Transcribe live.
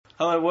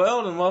Hello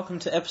world and welcome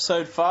to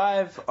episode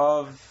 5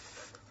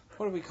 of...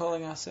 What are we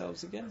calling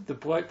ourselves again? The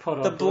Bloke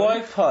Pod. The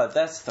Bloke Pod,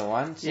 that's the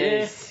one.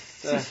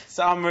 Jeez. Yeah.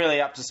 So I'm really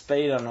up to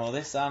speed on all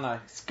this, aren't I?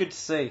 It's good to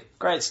see.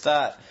 Great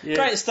start. Yeah.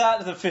 Great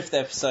start to the 5th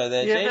episode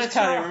there, Yeah, Jeez. that's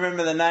Can't right. even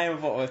remember the name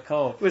of what we're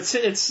called.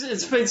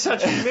 It's been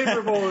such a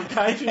memorable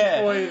occasion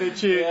Yeah. for you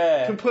that you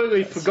Yeah.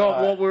 completely That's forgot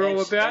right. what we're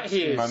all Etched about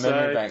here. in my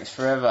memory banks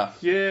forever.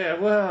 Yeah,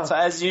 well. So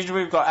as usual,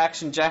 we've got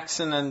Action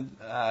Jackson and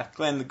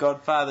Glenn the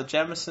Godfather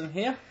Jamison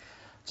here.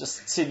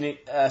 Just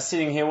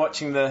sitting here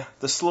watching the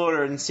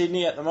slaughter in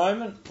Sydney at the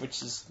moment,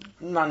 which is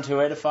none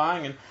too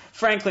edifying. And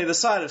frankly, the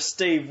sight of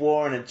Steve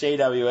Waugh in a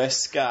GWS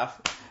scarf.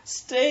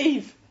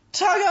 Steve!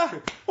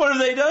 Tugger! What have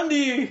they done to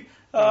you?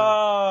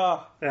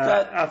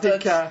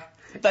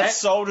 That's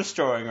soul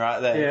destroying right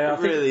there. Yeah, it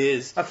really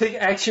is. I think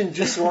Action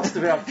just lost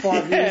about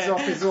 5 years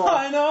off his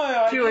life. I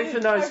know. Purely for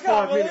those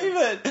 5 minutes. I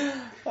can't believe it.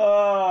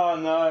 Oh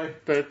no.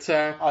 But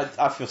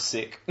I feel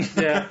sick.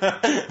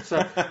 Yeah.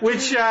 So,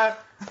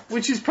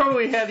 which is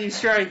probably how the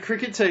Australian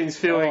cricket team's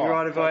feeling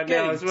right about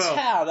now as well.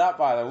 Getting towed up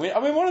by them. I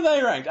mean, what are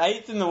they ranked?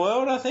 8th in the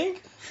world, I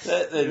think.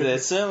 They're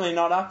certainly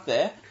not up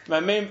there.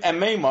 And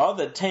meanwhile,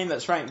 the team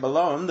that's ranked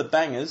below them, the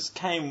Bangers,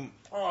 came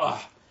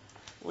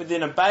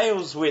within a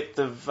bail's width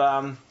of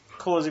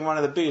causing one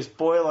of the biggest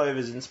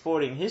boilovers in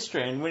sporting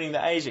history and winning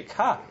the Asia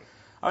Cup.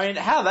 I mean,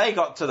 how they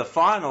got to the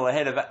final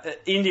ahead of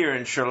India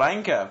and Sri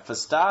Lanka, for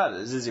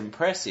starters, is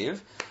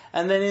impressive.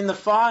 And then in the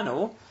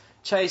final,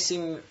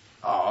 chasing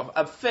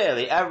a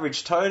fairly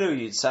average total,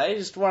 you'd say,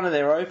 just one of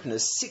their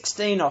openers,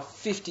 16 off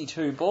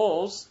 52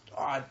 balls.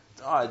 I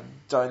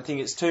don't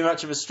think it's too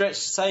much of a stretch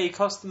to say he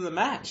cost them the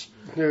match.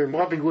 Yeah,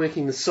 might be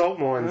working the salt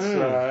mines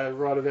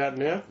right about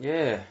now.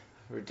 Yeah,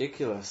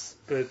 ridiculous.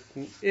 But,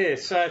 yeah,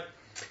 so,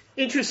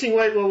 interesting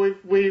week.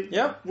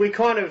 Well, we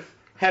kind of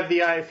have the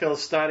AFL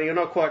starting. I'm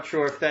not quite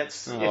sure if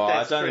that's...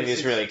 I don't think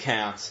this really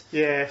counts.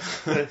 Yeah,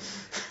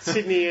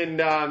 Sydney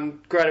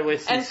and Greater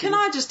Western And can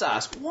I just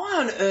ask, why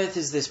on earth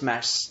is this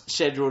match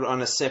scheduled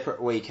on a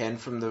separate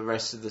weekend from the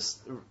rest of the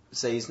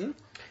season?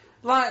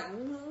 Like,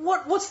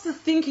 what's the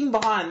thinking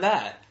behind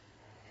that?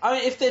 I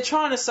mean, if they're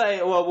trying to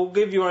say, well, we'll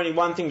give you only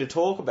one thing to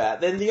talk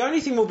about, then the only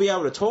thing we'll be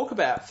able to talk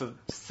about for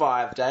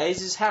 5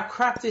 days is how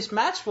crap this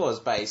match was,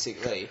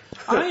 basically.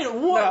 I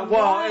mean, what?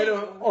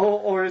 No,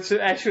 well, or it's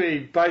actually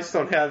based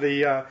on how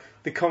the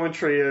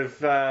commentary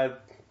of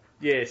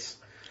yes.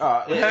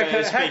 How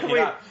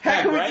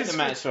great the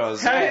match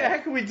was. How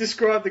can we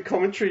describe the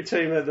commentary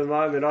team at the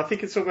moment? I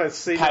think it's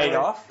almost paid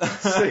off.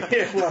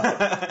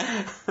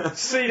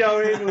 See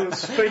no evil,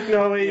 speak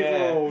no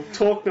evil, or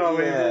talk no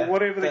evil,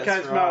 whatever the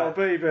case may well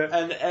be. But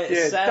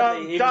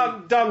sadly,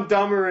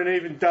 dumber, and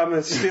even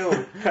dumber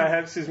still,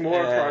 perhaps is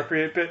more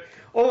appropriate. But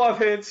all I've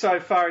heard so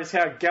far is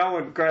how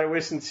gallant Greater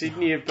Western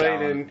Sydney have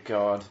been, and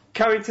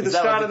coming to the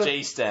start of the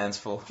G stands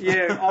for.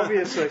 Yeah,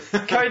 obviously.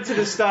 Coming to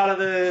the start of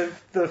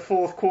the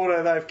fourth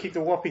quarter, they've kicked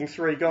a whopping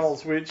 3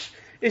 goals, which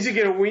isn't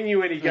going to win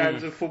you any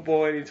games of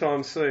football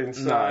anytime soon.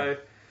 So. No.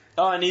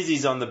 Oh, and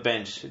Izzy's on the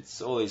bench. It's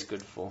all he's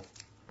good for.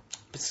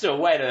 But still,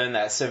 way to earn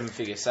that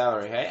 7-figure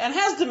salary, hey? And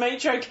how's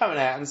Dimitro coming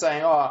out and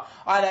saying,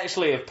 I'd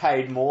actually have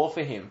paid more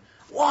for him?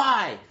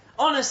 Why?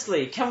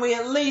 Honestly, can we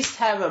at least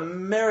have a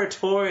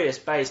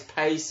meritorious-based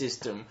pay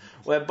system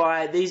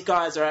whereby these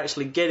guys are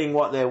actually getting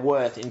what they're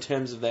worth in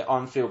terms of their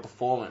on-field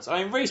performance?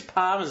 I mean, Reece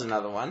Palmer's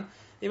another one.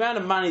 The amount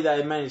of money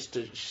they managed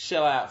to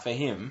shell out for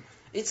him,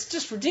 it's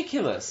just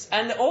ridiculous.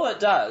 And all it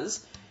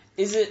does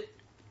is it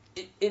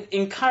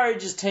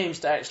encourages teams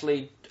to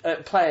actually,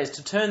 players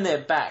to turn their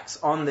backs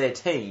on their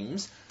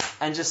teams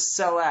and just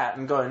sell out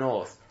and go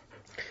north.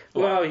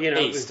 Well,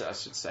 east, I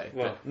should say.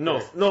 Well,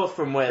 but north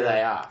from where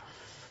they are.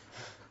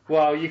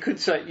 Well, you could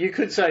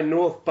say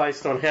north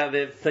based on how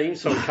their theme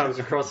song comes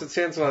across. It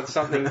sounds like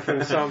something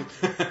from some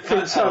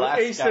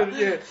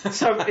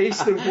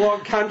eastern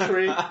bloc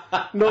country,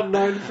 not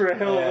known for a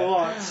hell of a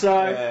lot.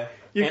 So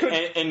you could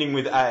ending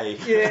with A.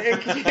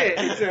 Exactly.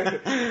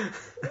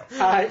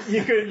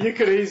 You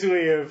could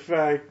easily have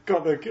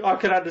got the. I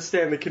could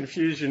understand the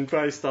confusion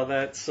based on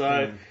that.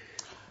 So.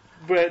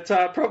 But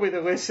probably the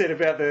less said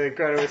about the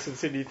Greater Western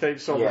Sydney theme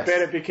song, the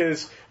better,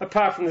 because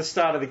apart from the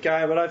start of the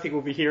game, I don't think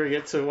we'll be hearing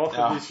it too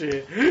often this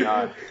year.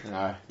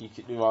 No.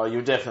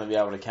 You'll definitely be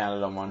able to count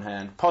it on one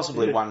hand.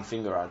 Possibly one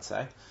finger, I'd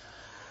say.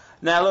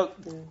 Now, look,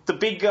 the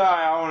big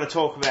guy I want to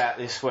talk about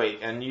this week,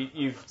 and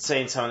you've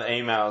seen some of the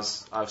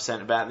emails I've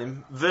sent about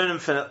him, Vernon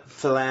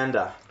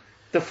Philander.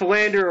 The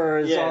philanderer,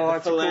 as I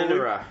like to call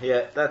him.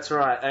 Yeah, that's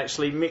right.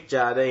 Actually, Mick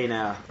Jardine,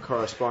 our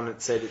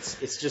correspondent, said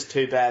it's just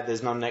too bad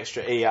there's not an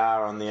extra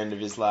ER on the end of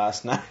his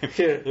last name.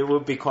 Yeah. It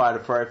would be quite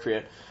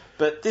appropriate.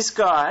 But this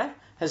guy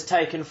has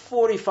taken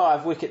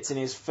 45 wickets in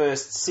his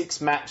first 6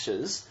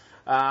 matches.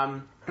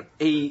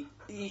 He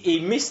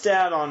missed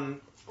out on...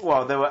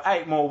 Well, there were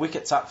 8 more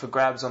wickets up for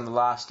grabs on the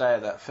last day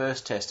of that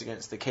first test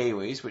against the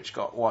Kiwis, which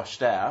got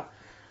washed out.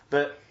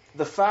 But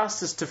the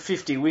fastest to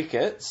 50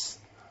 wickets...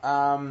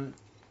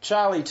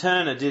 Charlie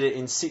Turner did it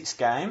in 6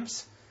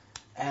 games,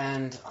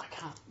 and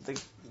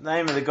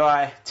name of the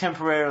guy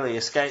temporarily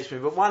escapes me,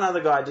 but one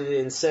other guy did it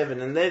in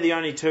 7, and they're the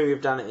only two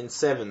who've done it in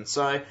 7.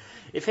 So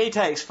if he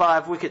takes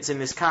 5 wickets in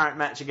this current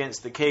match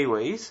against the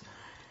Kiwis,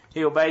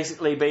 he'll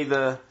basically be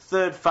the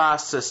third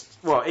fastest,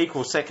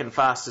 equal second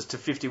fastest to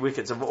 50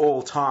 wickets of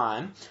all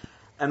time.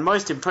 And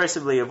most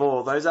impressively of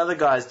all, those other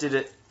guys did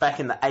it back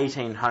in the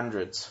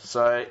 1800s.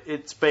 So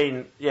it's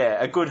been,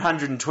 a good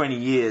 120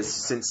 years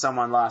since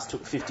someone last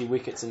took 50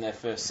 wickets in their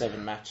first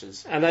 7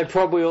 matches. And they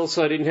probably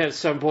also didn't have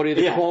somebody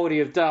the quality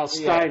of Dale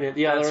Steyn at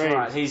the other end. That's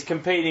right. He's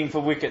competing for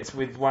wickets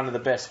with one of the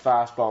best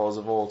fast bowlers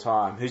of all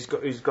time, who's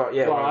got one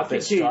of the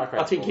best strike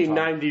rates. I think you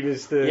named him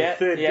as the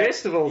third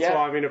best of all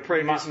time in a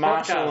previous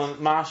podcast.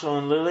 Marshall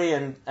and Lilly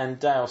and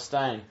Dale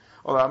Steyn.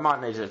 Although I might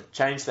need to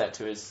change that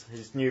to his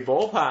new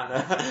ball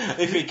partner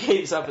if he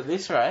keeps up at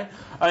this rate.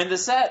 I mean, the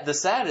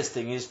saddest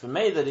thing is for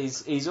me that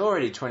he's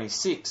already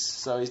 26,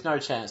 so he's no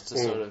chance to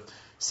sort of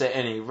set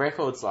any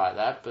records like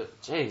that.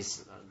 But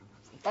geez,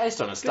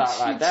 based on a start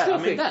like that, I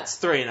mean, that's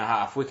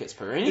 3.5 wickets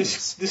per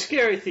innings. The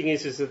scary thing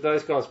is that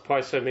those guys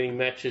play so many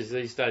matches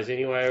these days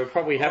anyway. He'll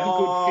probably have a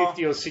good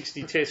 50 or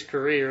 60 test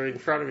career in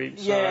front of him.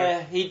 So.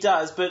 Yeah, he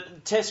does,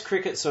 but Test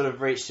cricket sort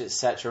of reached its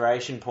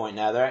saturation point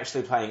now. They're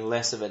actually playing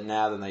less of it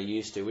now than they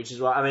used to, which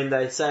is why, I mean,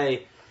 they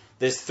say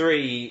there's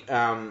three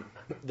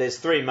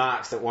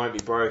marks that won't be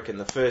broken.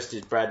 The first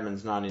is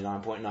Bradman's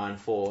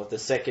 99.94. The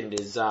second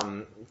is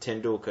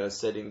Tendulkar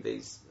setting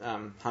these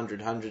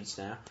 100 hundreds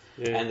now.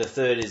 Yeah. And the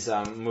third is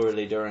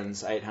Murali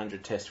Dhuran's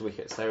 800 Test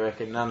wickets. They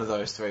reckon none of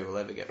those three will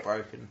ever get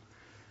broken.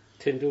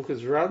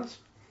 Tendulkar's runs?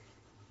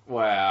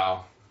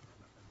 Wow.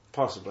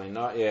 Possibly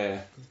not,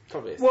 yeah.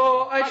 Probably.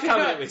 Well, actually,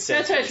 I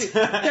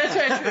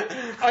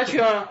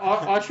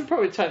should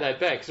probably take that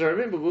back, because I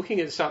remember looking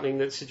at something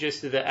that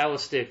suggested that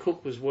Alistair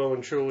Cook was well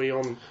and truly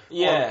on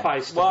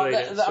pace to beat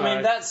it. So. I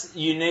mean,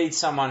 you need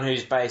someone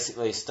who's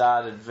basically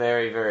started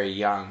very, very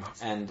young,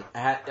 and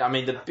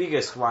the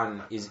biggest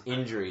one is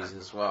injuries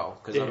as well,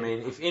 because I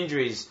mean, if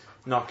injuries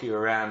knock you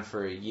around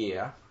for a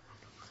year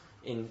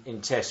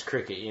in Test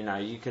cricket,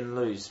 you can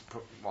lose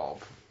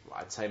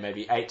I'd say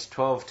maybe 8 to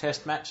 12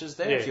 Test matches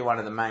there if you're one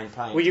of the main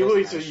playing. Well, you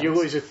lose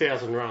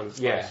 1,000 runs.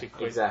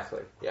 Basically.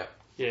 Exactly. Yeah.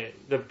 Yeah.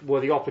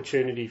 The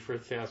opportunity for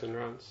 1,000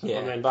 runs.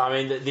 Yeah.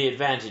 The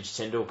advantage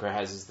Tendulkar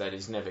has is that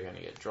he's never going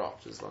to get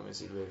dropped as long as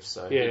he lives.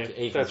 So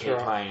he can keep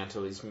playing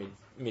until his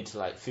mid to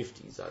late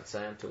 50s. I'd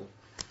say until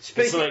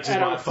the selectors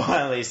might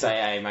finally say,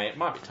 "Hey, mate, it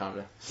might be time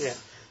to." Yeah.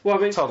 Well,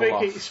 I mean,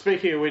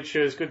 speaking of which,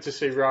 it was good to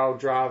see Rahul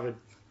Dravid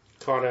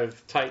kind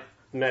of take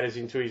matters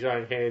into his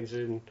own hands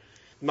and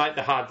make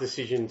the hard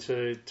decision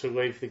to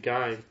leave the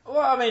game. Well,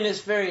 I mean,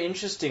 it's very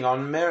interesting.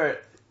 On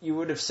merit, you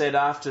would have said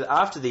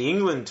after the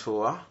England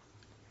tour,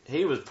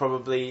 he was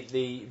probably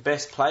the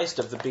best placed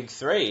of the big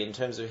three in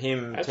terms of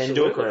him,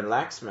 Tendulkar and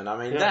Laxman. I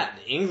mean, that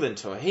England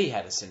tour, he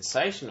had a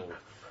sensational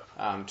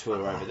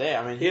tour over there.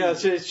 I mean,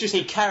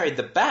 he carried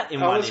the bat in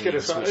one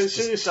innings, which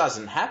just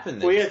doesn't happen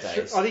these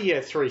days. I think he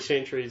had 3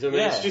 centuries. I mean,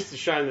 it's just a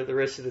shame that the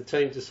rest of the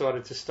team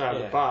decided to start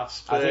a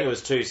bust. I think it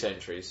was 2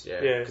 centuries,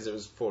 because it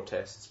was 4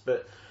 tests.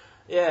 But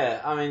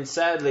yeah, I mean,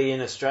 sadly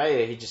in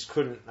Australia he just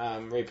couldn't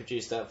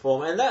reproduce that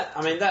form, and that's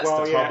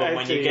the problem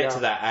when you get to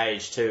that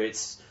age too.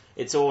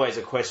 It's always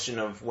a question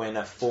of when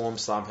a form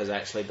slump has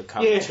actually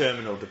become a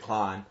terminal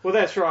decline. Well,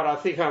 that's right. I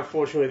think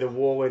unfortunately the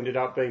wall ended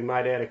up being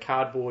made out of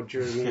cardboard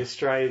during the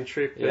Australian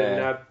trip,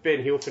 and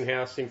Ben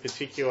Hilfenhaus in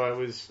particular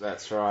was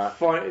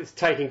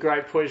taking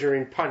great pleasure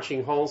in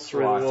punching holes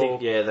through the wall. I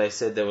think they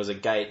said there was a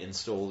gate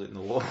installed in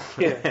the wall,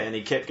 and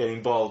he kept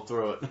getting bowled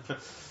through it.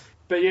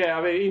 But yeah,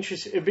 I mean,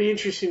 it'd be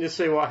interesting to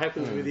see what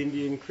happens with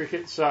Indian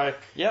cricket. So,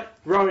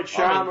 Rohit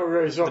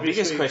Sharma is obviously... The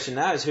biggest question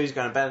now is who's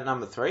going to bat at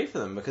number 3 for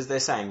them, because they're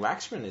saying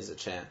Laxman is a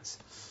chance.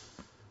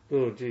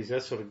 Oh, geez,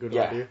 that's not a good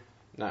idea.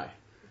 No.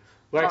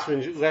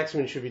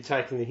 Laxman should be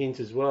taking the hint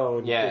as well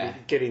and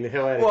getting the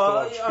hell out of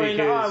Dodge. Well, I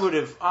mean,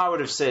 I would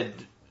have said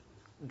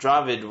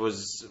Dravid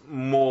was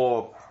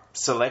more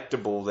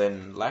selectable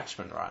than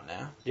Laxman right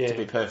now, to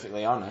be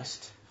perfectly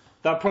honest.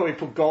 They'll probably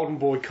put Golden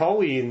Boy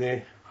Kohli in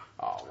there.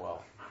 Oh,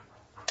 well.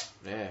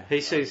 Yeah. He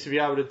seems to be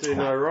able to do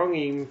no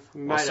wrong.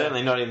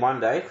 Certainly not in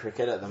one-day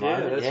cricket at the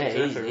moment.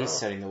 He's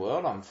setting the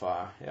world on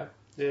fire. Yep.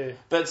 Yeah.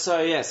 But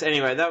so yes.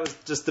 Anyway, that was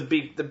just the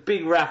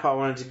big wrap I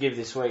wanted to give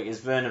this week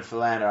is Vernon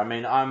Philander. I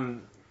mean,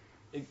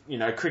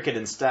 cricket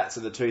and stats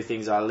are the 2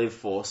 things I live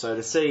for. So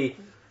to see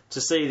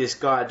this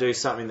guy do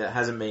something that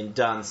hasn't been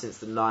done since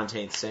the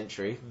 19th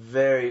century,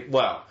 very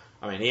well.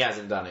 I mean, he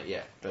hasn't done it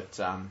yet, but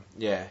to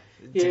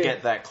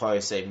get that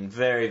close, even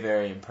very,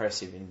 very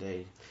impressive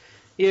indeed.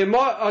 Yeah,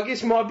 I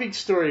guess my big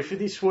story for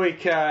this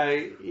week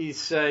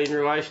is in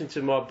relation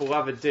to my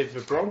beloved Denver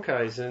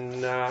Broncos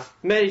and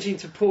managing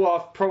to pull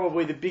off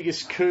probably the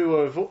biggest coup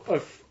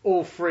of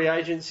all free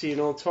agency in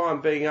all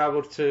time, being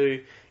able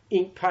to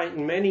ink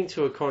Peyton Manning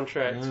to a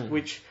contract,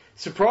 which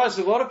surprised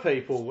a lot of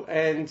people,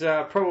 and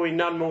probably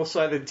none more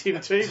so than Tim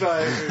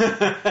Tebow,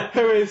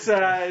 who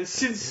has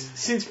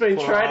since been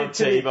traded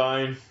to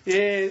T-Bone.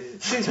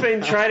 since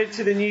been traded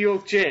to the New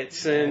York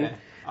Jets and.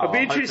 It'll be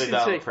interesting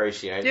to see.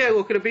 Appreciate yeah,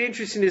 look, it'll be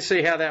interesting to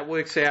see how that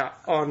works out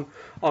on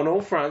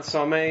all fronts.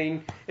 I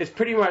mean, it's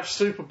pretty much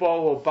Super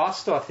Bowl or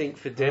bust, I think,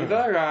 for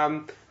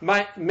Denver.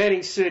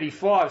 Manning's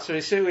 35, so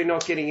he's certainly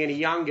not getting any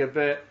younger,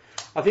 but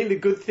I think the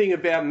good thing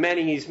about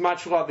Manning is,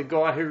 much like the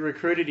guy who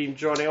recruited him,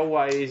 John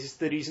Elway, is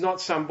that he's not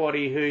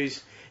somebody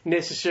who's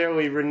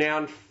necessarily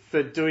renowned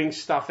for doing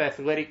stuff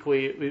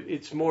athletically.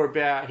 It's more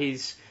about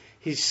his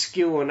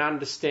skill and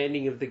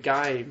understanding of the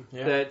game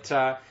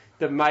that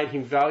made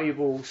him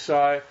valuable.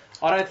 So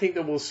I don't think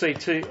that we'll see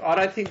I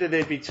don't think that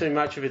there'd be too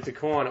much of a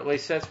decline. At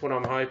least that's what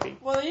I'm hoping.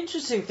 Well, the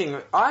interesting thing,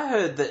 I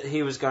heard that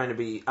he was going to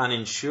be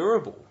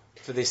uninsurable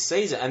for this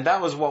season, and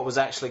that was what was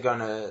actually going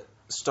to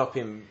stop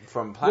him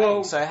from playing.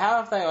 Well, so how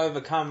have they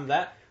overcome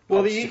that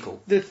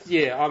obstacle?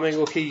 I mean,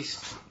 look,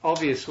 he's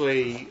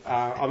obviously.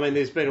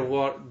 There's been a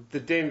lot. The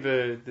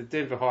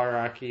Denver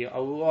hierarchy, a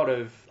lot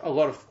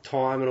of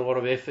time and a lot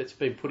of effort's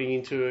been putting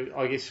into,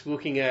 I guess,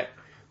 looking at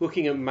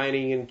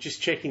Manning and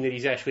just checking that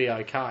he's actually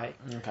okay.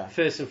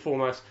 First and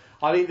foremost,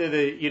 I think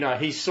that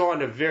he's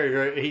signed a like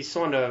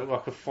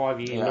a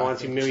 5-year,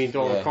 $90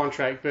 million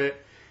contract, but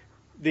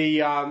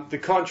the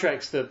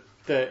contracts that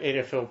the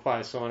NFL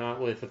players sign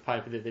aren't worth the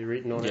paper that they're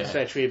written on. It's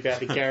actually about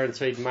the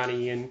guaranteed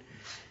money, and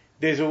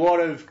there's a lot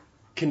of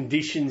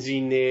conditions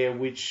in there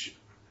which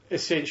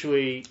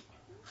essentially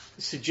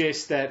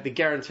suggest that the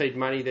guaranteed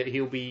money that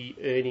he'll be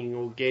earning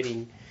or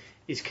getting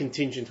is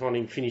contingent on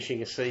him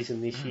finishing a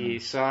season this year.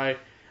 So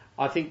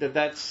I think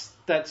that's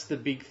the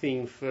big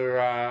thing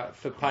for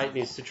Peyton,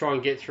 is to try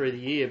and get through the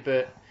year.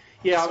 But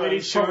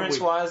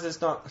insurance-wise, there's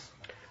not.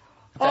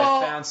 They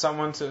found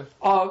someone to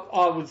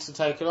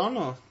take it on,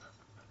 or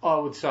I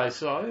would say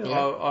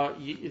so.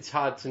 It's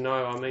hard to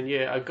know. I mean,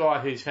 a guy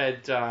who's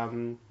had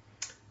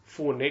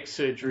 4 neck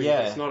surgeries,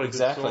 it's not a good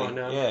sign.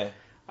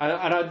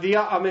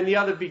 The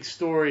other big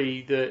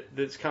story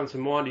that's come to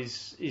mind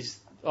is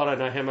I don't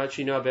know how much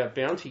you know about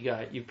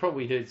Bountygate. You've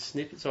probably heard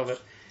snippets of it.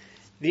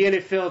 The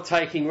NFL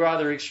taking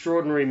rather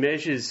extraordinary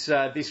measures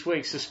this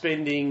week,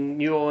 suspending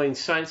New Orleans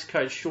Saints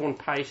coach Sean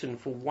Payton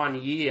for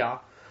 1 year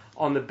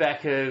on the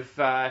back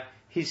of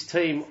his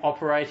team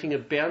operating a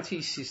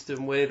bounty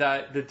system where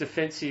the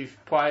defensive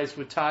players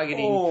were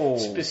targeting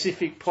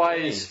specific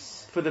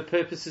players for the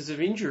purposes of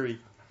injury.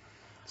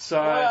 So,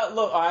 well,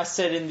 look, I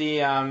said in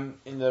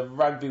the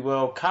Rugby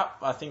World Cup,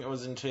 I think it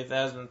was in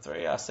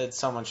 2003, I said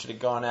someone should have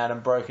gone out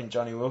and broken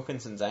Johnny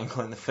Wilkinson's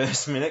ankle in the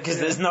first minute, because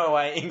there's no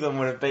way England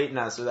would have beaten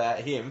us without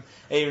him,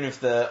 even if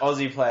the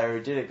Aussie player who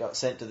did it got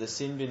sent to the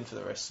sin bin for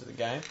the rest of the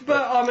game. But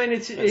I mean,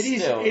 it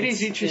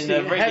is interesting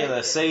in a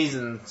regular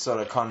season sort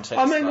of context.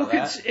 I mean, look,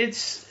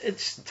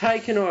 it's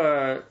taken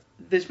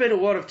there's been a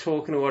lot of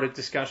talk and a lot of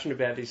discussion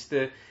about this.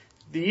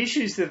 The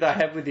issues that they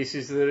have with this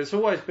is that it's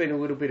always been a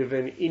little bit of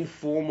an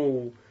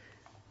informal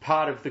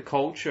part of the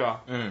culture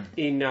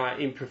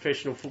in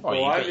professional football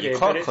over there. You're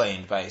clock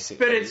cleaned,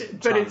 basically. But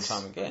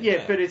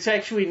it's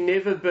actually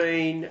never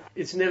been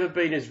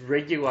as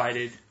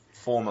regulated,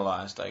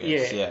 formalised, I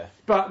guess. Yeah.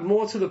 But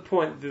more to the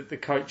point that the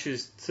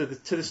coaches to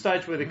the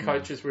stage where the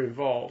coaches were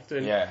involved.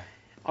 And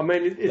I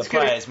mean, the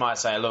players might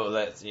say, "Look,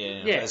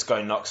 let's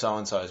go knock so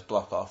and so's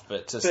block off,"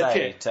 but to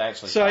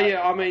actually. So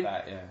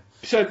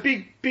So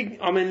big.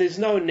 I mean, there's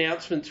no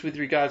announcements with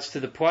regards to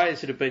the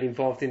players that have been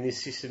involved in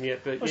this system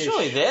yet. But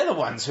surely they're the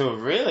ones who are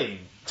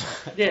really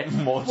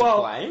more to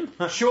blame.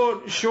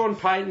 Sean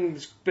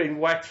Payton's been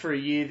whacked for a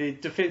year. The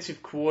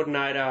defensive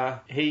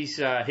coordinator, he's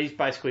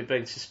basically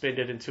been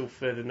suspended until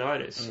further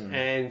notice,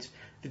 and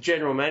the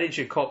general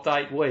manager copped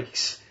 8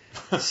 weeks.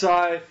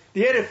 So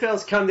the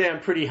NFL's come down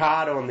pretty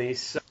hard on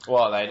this.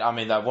 Well, they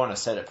want to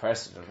set a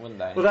precedent, wouldn't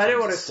they? Well, they don't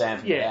want to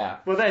stamp it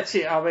out. Well, that's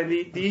it. I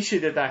mean, the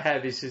issue that they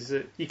have is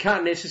that you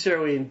can't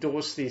necessarily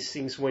endorse these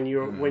things when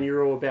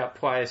you're all about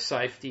player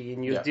safety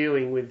and you're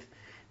dealing with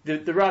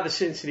the rather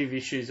sensitive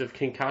issues of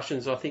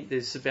concussions. I think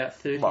there's about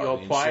 30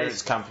 odd players.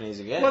 Insurance companies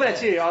again. Well,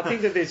 that's it. I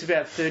think that there's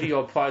about 30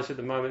 odd players at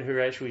the moment who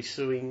are actually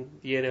suing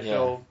the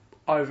NFL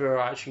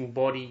overarching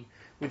body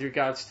with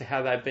regards to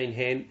how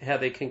how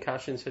their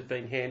concussions have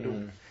been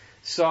handled.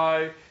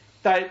 So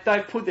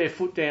they put their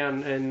foot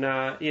down and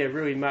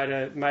really made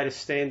a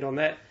stand on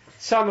that.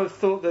 Some have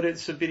thought that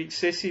it's a bit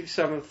excessive.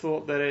 Some have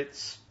thought that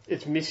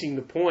it's missing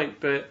the point,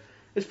 but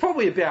it's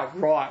probably about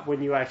right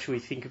when you actually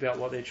think about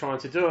what they're trying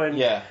to do.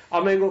 And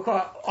I mean, look,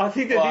 I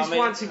think that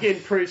once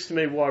again proves to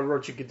me why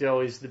Roger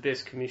Goodell is the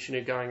best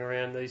commissioner going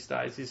around these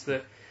days. Is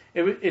that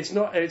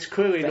it's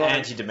clearly not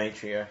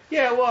anti-Demetrio.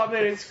 Yeah, well, I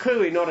mean, it's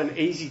clearly not an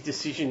easy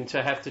decision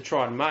to have to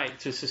try and make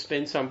to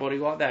suspend somebody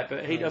like that,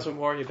 but he doesn't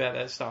worry about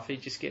that stuff. He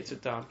just gets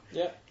it done.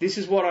 Yeah. This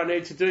is what I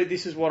need to do.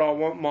 This is what I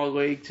want my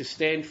league to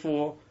stand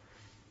for.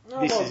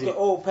 This is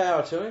all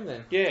power to him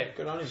then. Yeah.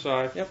 Good on him.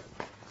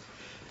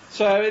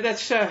 So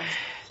that's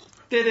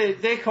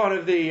they're kind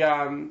of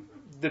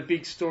the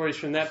big stories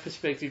from that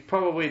perspective.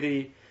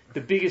 Probably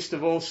the biggest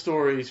of all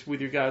stories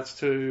with regards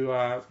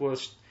to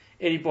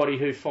anybody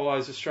who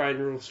follows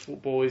Australian rules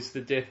football is the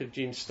death of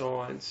Jim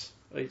Steins,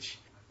 which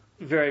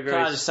very, very...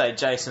 Can I just say,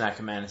 Jason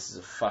Ackermanis is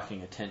a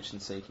fucking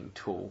attention-seeking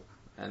tool,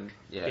 And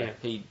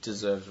he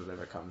deserves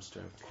whatever comes to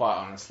him. Quite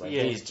honestly,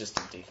 he's just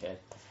a dickhead.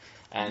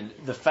 And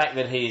the fact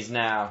that he is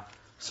now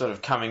sort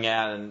of coming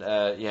out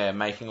and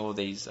making all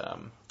these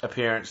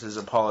appearances,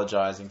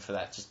 apologising for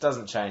that, just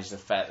doesn't change the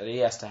fact that he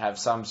has to have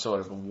some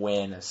sort of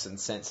awareness and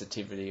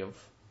sensitivity of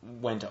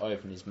when to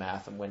open his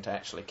mouth and when to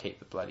actually keep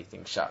the bloody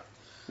thing shut.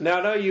 Now,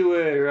 I know you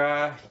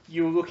were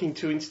looking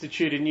to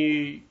institute a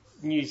new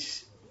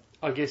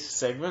I guess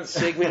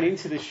segment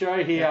into the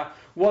show here. Yeah.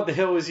 What the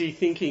hell was he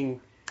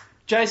thinking?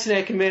 Jason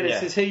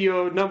Ackermanis, is he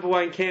your number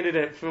one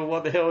candidate for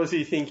what the hell is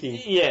he thinking?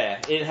 Yeah,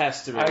 it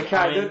has to be.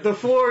 Okay, the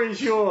floor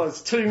is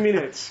yours. 2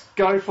 minutes.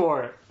 Go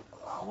for it.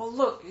 Well,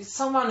 look,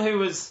 someone who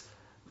was,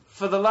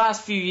 for the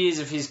last few years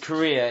of his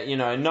career,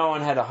 no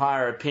one had a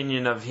higher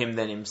opinion of him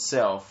than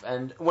himself.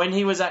 And when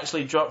he was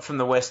actually dropped from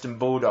the Western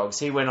Bulldogs,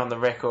 he went on the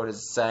record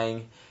as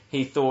saying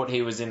he thought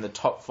he was in the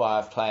top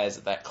 5 players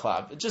at that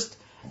club. Just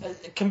a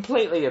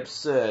completely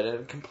absurd,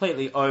 a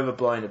completely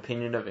overblown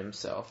opinion of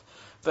himself.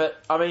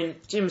 But,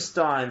 Jim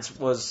Stynes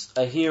was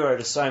a hero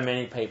to so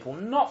many people,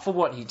 not for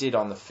what he did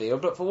on the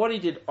field, but for what he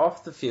did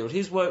off the field.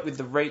 His work with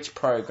the REACH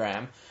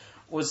program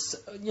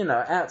was,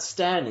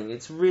 outstanding.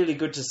 It's really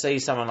good to see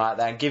someone like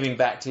that giving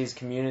back to his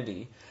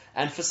community.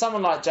 And for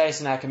someone like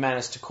Jason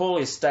Ackermanis to call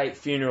his state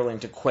funeral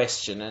into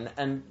question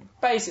and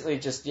basically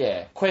just,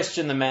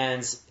 question the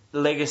man's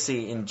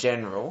legacy in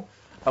general,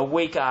 a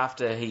week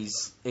after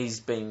he's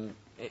been...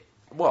 it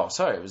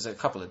was a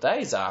couple of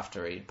days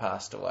after he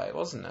passed away,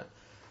 wasn't it?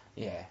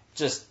 Yeah,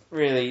 just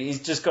really,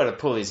 he's just got to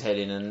pull his head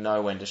in and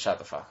know when to shut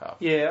the fuck up.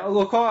 Yeah,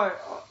 look, I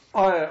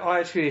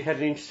actually had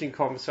an interesting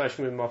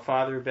conversation with my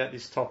father about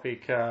this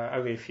topic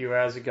only a few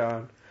hours ago.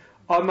 And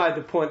I made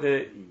the point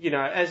that,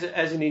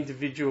 as an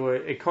individual,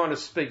 it kind of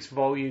speaks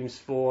volumes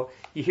for,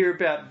 you hear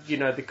about,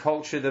 the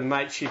culture, the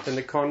mateship and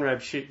the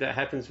comradeship that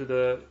happens with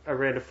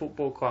around a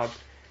football club.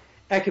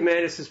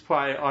 Ackermanis has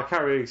played, I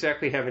can't remember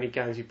exactly how many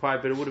games he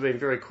played, but it would have been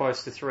very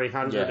close to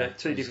 300 at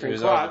two different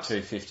clubs. It was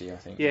over 250, I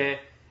think. Yeah.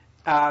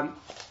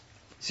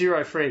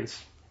 0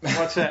 friends.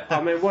 What's that?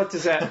 What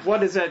does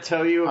that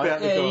tell you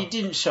about the guy? He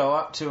didn't show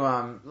up to,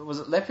 was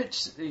it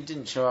Lepich? He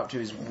didn't show up to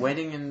his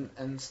wedding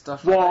and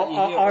stuff like that.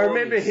 I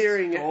remember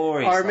hearing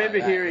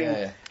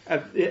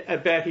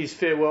about his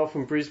farewell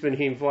from Brisbane.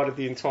 He invited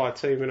the entire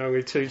team and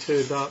only 2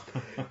 turned up.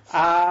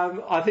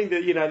 I think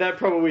that, that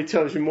probably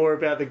tells you more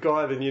about the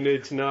guy than you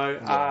need to know.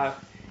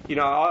 Yeah.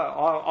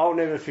 I'll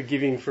never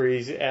forgive him for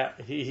his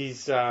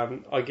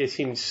I guess,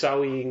 him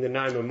sullying the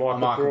name of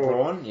Michael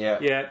Braun. Yeah.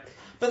 Yeah.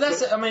 But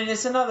that's,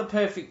 it's another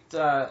perfect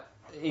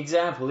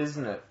example,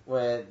 isn't it?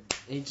 Where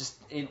he just,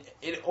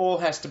 it all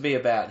has to be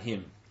about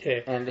him.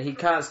 Yeah. And he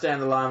can't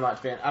stand the limelight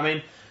to be.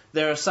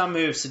 There are some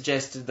who have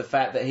suggested the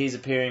fact that he's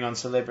appearing on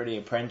Celebrity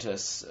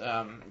Apprentice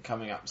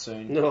coming up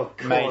soon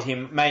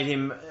made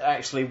him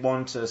actually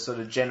want to sort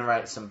of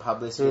generate some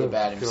publicity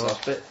about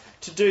himself. But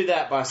to do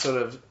that by sort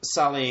of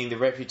sullying the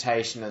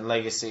reputation and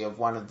legacy of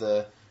one of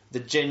the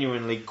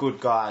genuinely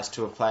good guys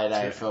to have played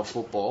AFL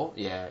football,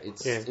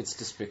 it's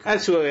despicable.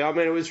 Absolutely.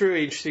 It was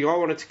really interesting.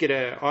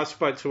 I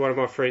spoke to one of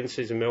my friends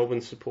who's a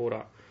Melbourne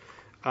supporter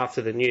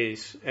after the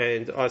news,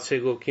 and I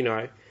said, look,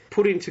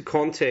 put into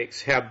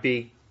context how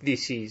big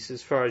this is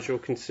as far as you're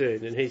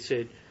concerned. And he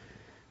said,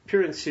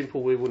 pure and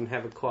simple, we wouldn't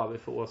have a club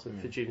if it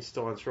wasn't for Jim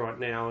Stynes right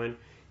now. And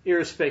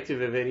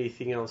irrespective of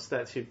anything else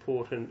that's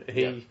important,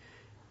 he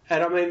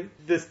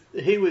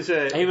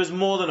was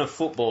more than a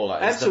footballer.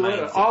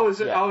 Absolutely. I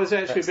was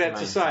actually about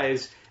to say,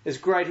 as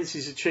great as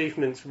his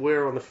achievements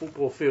were on the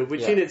football field,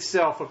 which in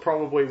itself are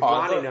probably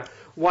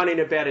one in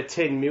about a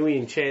 10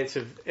 million chance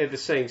of ever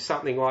seeing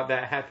something like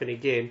that happen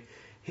again,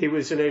 he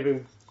was an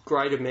even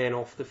greater man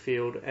off the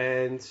field.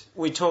 And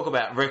we talk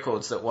about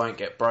records that won't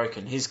get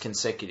broken. His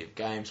consecutive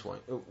games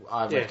won't.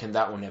 I reckon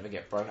that will never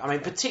get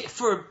broken.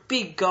 For a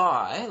big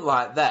guy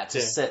like that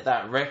to set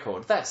that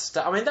record,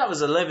 that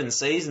was 11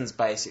 seasons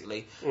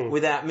basically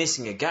without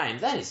missing a game.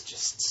 That is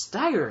just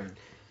staggering.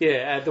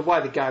 Yeah, the way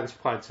the game's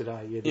played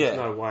today, there's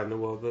no way in the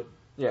world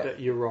that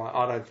you're right.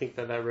 I don't think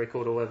that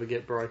record will ever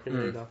get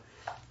broken either.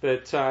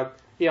 But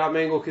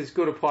look, as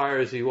good a player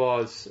as he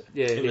was,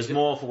 it was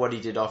more for what he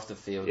did off the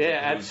field. Yeah,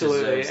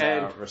 absolutely,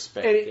 and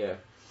respect.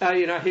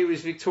 He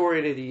was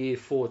Victorian of the Year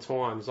 4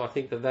 times. I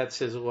think that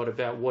says a lot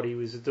about what he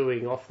was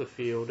doing off the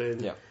field,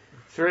 and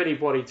for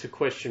anybody to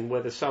question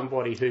whether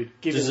somebody who'd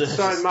given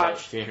so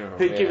much,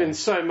 given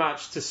so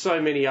much to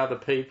so many other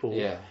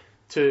people,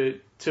 to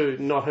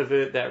not have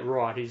earned that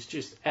right is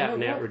just out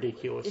and out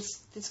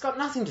ridiculous. It's got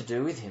nothing to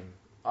do with him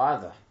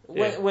either.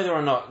 Whether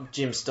or not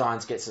Jim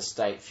Stynes gets a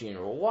state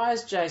funeral, why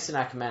is Jason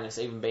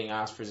Ackermanis even being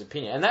asked for his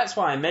opinion? And that's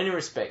why, in many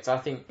respects, I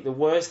think the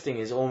worst thing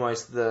is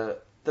almost the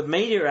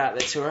media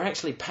outlets who are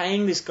actually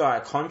paying this guy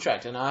a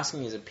contract and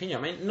asking his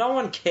opinion. No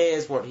one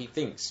cares what he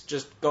thinks.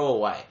 Just go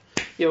away.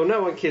 Yeah, well,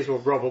 no one cares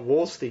what Robert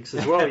Walsh thinks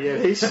as well. Yeah,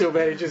 he still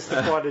manages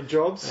to find a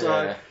job.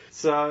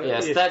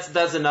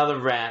 That's another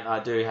rant I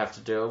do have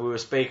to do. We were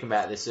speaking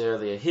about this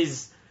earlier.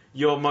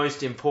 Your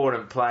most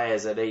important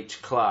players at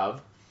each club.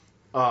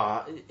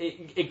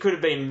 It could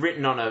have been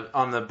written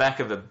on the back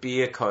of a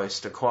beer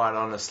coaster, quite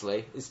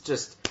honestly. It's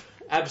just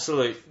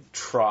absolute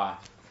try.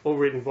 All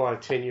written by a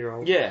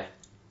 10-year-old. Yeah.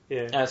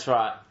 Yeah. That's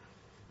right.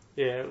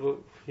 Yeah,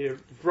 look, yeah,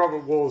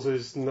 Robert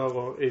Walls'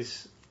 novel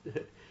is...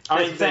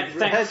 I mean, thank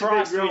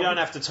Christ we don't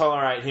have to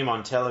tolerate him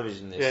on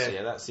television this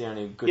year. That's the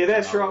only good thing. Yeah,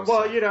 that's right.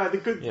 Well, say. you know,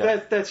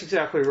 that's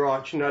exactly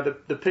right. You know,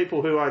 the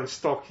people who own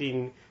stock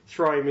in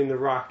Throw Him in the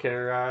Ruck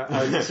are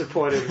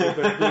disappointed with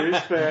the news,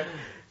 but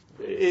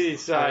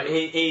it's...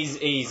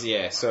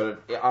 he's sort of...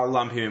 I'll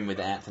lump him in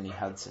with Anthony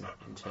Hudson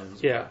in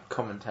terms of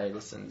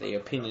commentators and the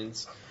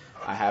opinions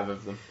I have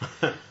of them.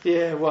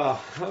 Yeah,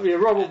 well,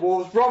 Robert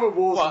Walls.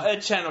 Well,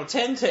 at Channel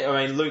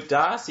 10, Luke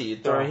Darcy,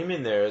 you'd throw him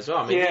in there as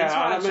well.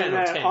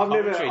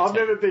 I've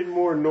never been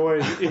more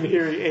annoyed in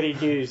hearing any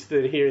news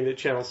than hearing that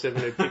Channel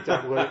 7 had picked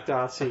up Luke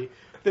Darcy.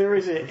 There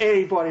isn't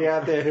anybody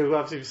out there who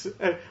loves him,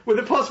 with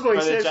the possible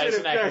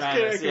exception of Jason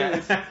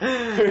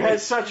Ackamanis, who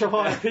has such a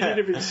high opinion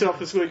of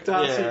himself as Luke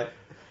Darcy. Yeah.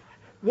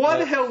 Why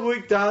the hell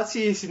Luke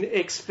Darcy is an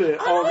expert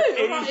on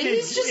anything? Right?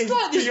 He's just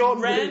like this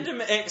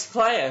random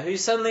ex-player who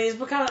suddenly has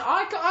become...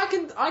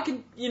 I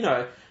can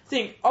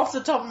think off the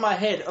top of my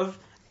head of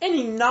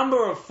any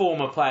number of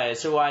former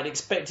players who I'd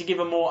expect to give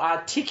a more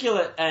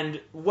articulate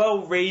and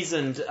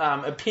well-reasoned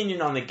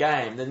opinion on the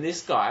game than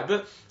this guy.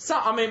 But,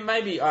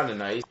 maybe, I don't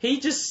know.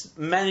 He just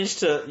managed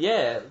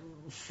to,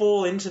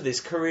 fall into this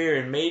career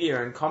in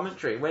media and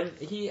commentary when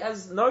he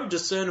has no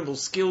discernible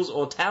skills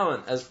or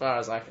talent as far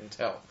as I can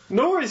tell.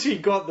 Nor has he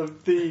got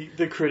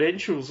the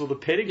credentials or the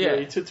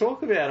pedigree to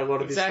talk about a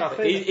lot of this stuff.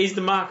 He's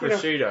the Mark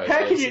Rasciuto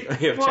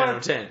of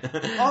Channel 10.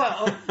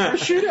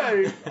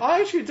 Rasciuto,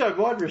 I actually don't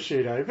mind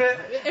Rasciuto, but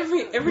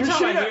every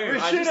time I hear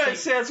him, Rasciuto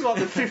sounds like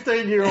the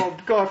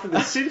 15-year-old guy from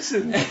The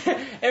Simpsons.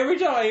 Every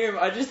time I hear him,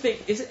 I just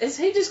think, has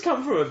he just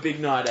come from a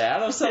big night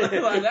out or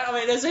something like that? I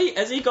mean,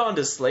 has he gone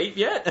to sleep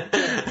yet?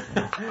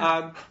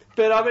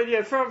 But I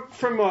mean,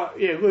 from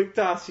Luke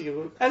Darcy.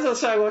 As I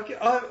say,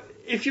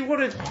 if you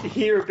want to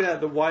hear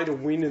about the way to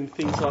win and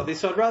things like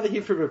this, I'd rather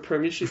hear from a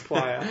premiership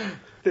player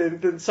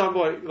than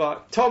somebody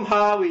like Tom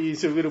Harley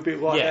is a little bit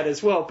like that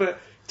as well. But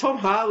Tom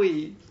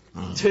Harley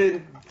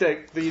turned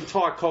the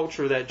entire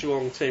culture of that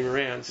Geelong team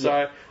around.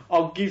 So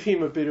I'll give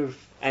him a bit of...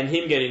 And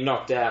him getting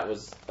knocked out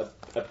was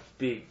a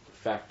big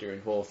factor in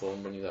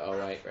Hawthorn winning the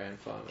 08 grand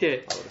final. Yeah,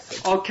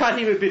 I'll cut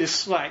him a bit of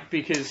slack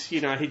because he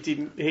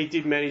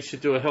did manage to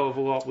do a hell of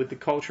a lot with the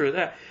culture of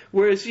that.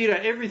 Whereas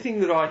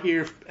everything that I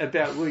hear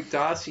about Luke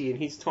Darcy and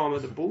his time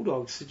at the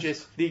Bulldogs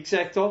suggests the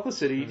exact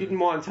opposite. He didn't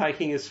mind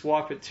taking a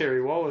swipe at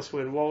Terry Wallace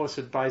when Wallace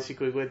had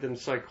basically led them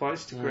so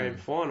close to grand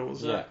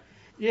finals.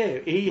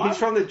 He's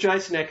from the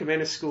Jason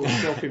Ackamanis school of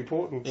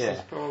self-importance.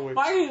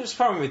 My biggest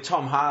problem with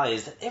Tom Harley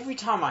is that every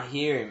time I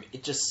hear him,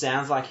 it just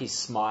sounds like he's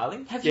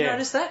smiling. Have you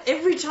noticed that?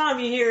 Every time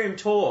you hear him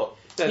talk,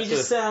 he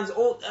just sounds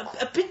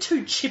a bit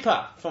too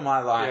chipper for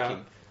my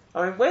liking.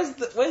 I mean, where's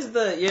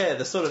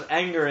the sort of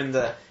anger and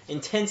the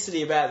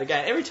intensity about the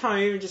game? Every time I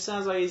hear him, it just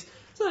sounds like he's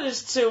sort of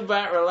just chill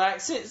back,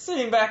 relaxed,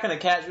 sitting back on a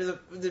couch with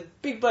a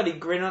big bloody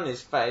grin on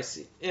his face.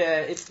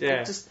 It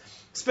just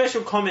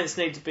special comments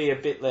need to be a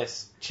bit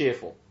less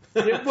cheerful.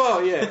 Less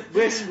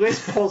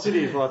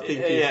positive, I think,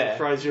 is the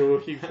phrase you're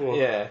looking for.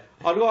 I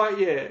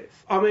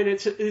mean,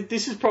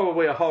 this is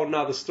probably a whole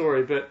nother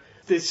story, but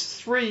there's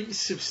three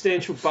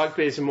substantial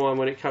bugbears of mine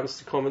when it comes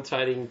to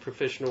commentating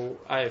professional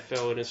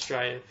AFL in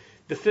Australia.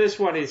 The first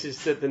one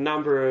is that the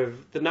number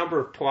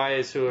of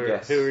players who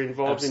are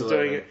involved in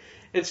doing it.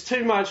 It's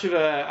too much of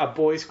a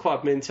boys'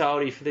 club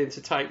mentality for them to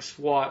take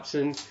swipes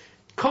and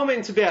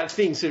comment about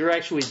things that are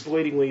actually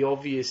bleedingly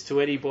obvious to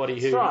anybody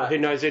who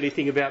knows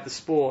anything about the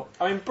sport.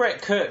 I mean,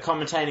 Brett Kirk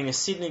commentating a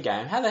Sydney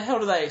game, how the hell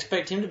do they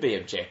expect him to be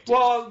objective?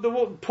 Well,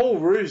 Paul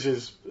Roos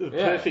is a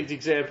perfect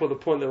example of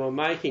the point that I'm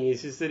making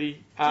is that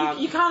he...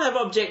 you can't have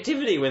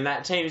objectivity when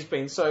that team's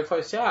been so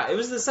close to heart. It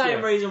was the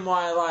same reason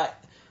why,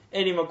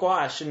 Eddie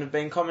Maguire shouldn't have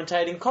been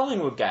commentating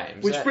Collingwood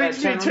games. Which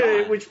brings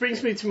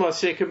me to my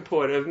second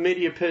point of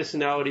media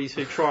personalities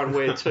who try and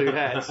wear two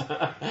hats.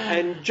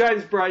 And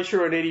James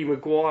Brayshaw and Eddie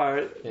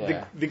Maguire,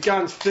 the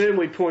gun's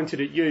firmly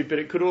pointed at you, but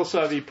it could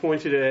also be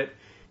pointed at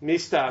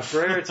Mr.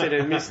 Brereton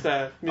and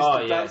Mr.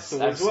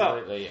 Dunstall as well.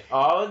 Absolutely.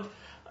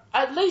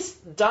 At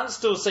least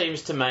Dunstall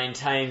seems to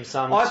maintain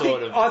some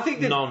sort of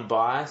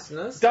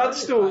non-biasness.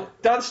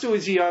 Dunstall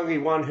is the only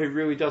one who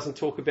really doesn't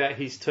talk about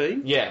his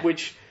team. Yeah.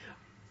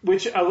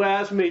 Which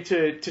allows me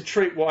to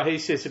treat what he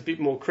says a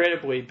bit more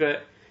credibly.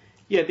 But,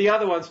 the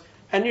other ones...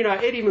 And,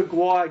 Eddie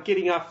Maguire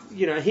getting up,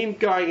 him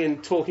going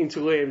and talking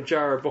to Liam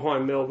Jarrah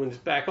behind Melbourne's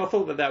back, I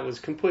thought that was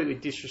completely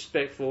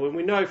disrespectful. And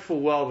we know full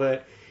well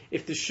that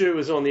if the shoe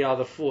was on the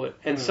other foot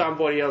and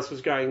somebody else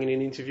was going in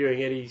and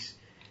interviewing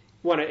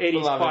one of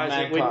Eddie's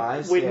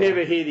players, we'd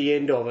never hear the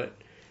end of it.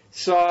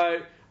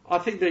 So I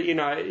think that,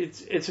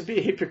 it's a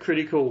bit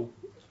hypocritical.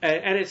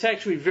 And it's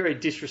actually very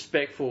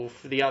disrespectful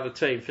for the other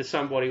team, for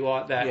somebody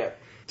like that,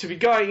 to be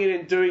going in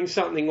and doing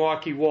something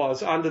like he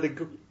was under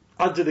the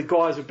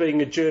guise of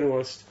being a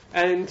journalist.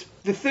 And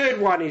the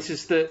third one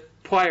is that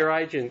player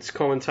agents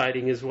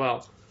commentating as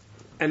well.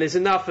 And there's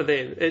enough of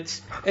them.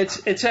 It's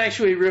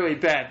actually really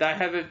bad.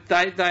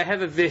 They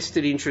have a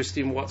vested interest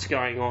in what's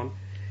going on.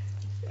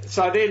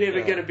 So they're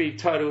never going to be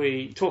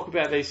totally talk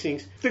about these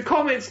things. The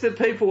comments that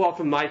people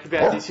often make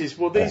about this is,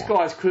 well, these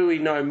guys clearly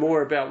know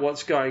more about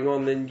what's going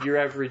on than your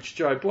average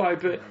Joe Blow.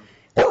 But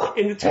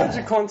in the terms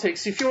of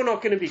context, if you're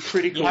not going to be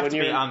critical... You have to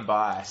be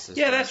unbiased.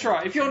 Yeah, that's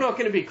right. If you're not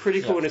going to be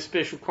critical in a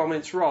special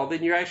comments role,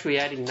 then you're actually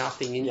adding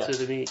nothing into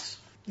the mix.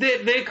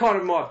 They're kind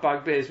of my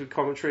bugbears with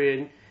commentary,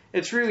 and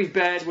it's really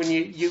bad when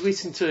you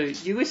listen to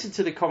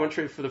the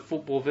commentary for the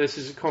football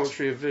versus the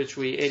commentary of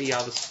virtually any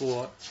other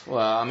sport. Well,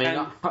 I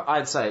mean,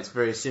 I'd say it's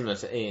very similar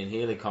to Ian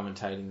Healy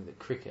commentating the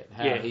cricket.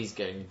 How he's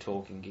getting a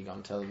talking gig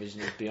on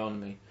television is beyond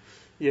me.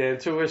 Yeah,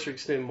 to a lesser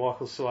extent,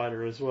 Michael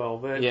Slater as well.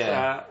 But,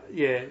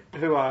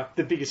 who are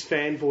the biggest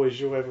fanboys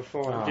you'll ever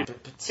find.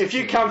 If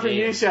you come from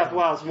New South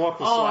Wales,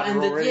 Michael Slater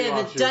already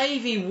loves the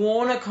Davey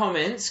Warner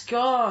comments,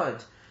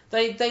 God...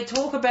 They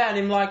talk about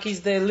him like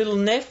he's their little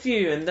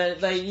nephew, and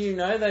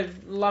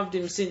they've loved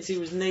him since he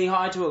was knee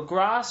high to a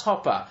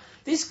grasshopper.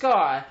 This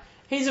guy,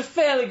 he's a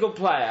fairly good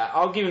player.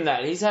 I'll give him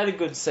that. He's had a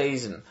good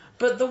season.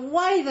 But the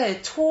way they're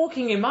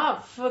talking him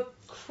up, for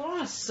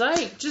Christ's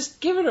sake,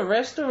 just give it a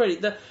rest already.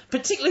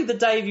 Particularly the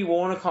Davey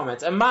Warner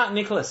comments, and Mark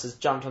Nicholas has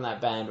jumped on that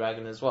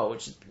bandwagon as well,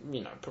 which is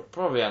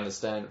probably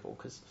understandable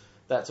because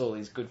that's all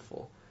he's good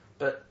for.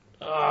 But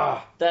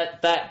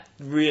that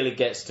really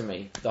gets to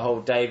me. The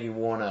whole Davey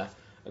Warner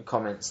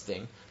comments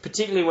thing,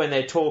 particularly when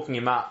they're talking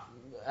him up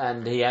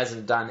and he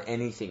hasn't done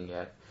anything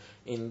yet.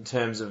 In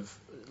terms of,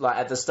 like,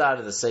 at the start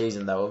of the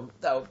season, they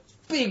were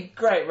big,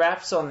 great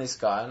raps on this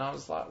guy, and I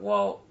was like,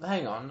 well,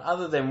 hang on,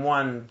 other than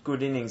one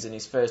good innings in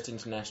his first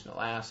international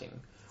outing,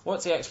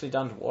 what's he actually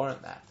done to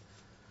warrant that?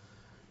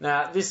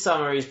 Now, this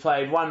summer he's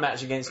played one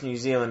match against New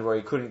Zealand where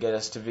he couldn't get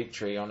us to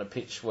victory on a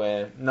pitch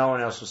where no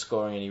one else was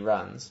scoring any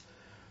runs,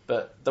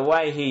 but the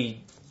way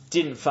he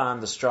didn't farm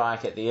the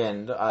strike at the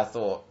end, I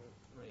thought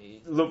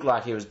looked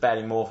like he was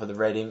batting more for the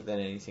red ink than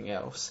anything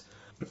else.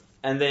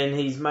 And then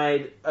he's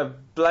made a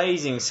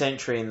blazing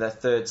century in the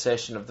third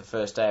session of the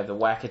first day of the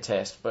Wacker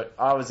Test, but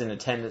I was in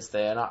attendance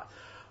there, and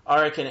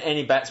I reckon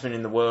any batsman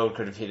in the world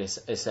could have hit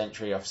a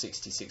century off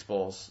 66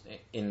 balls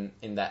in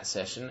that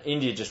session.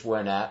 India just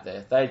weren't out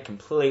there. They'd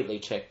completely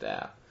checked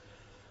out.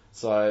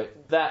 So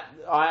that,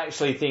 I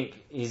actually think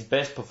his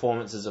best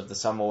performances of the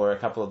summer were a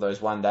couple of those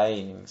one-day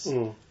innings.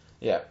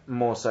 Yeah,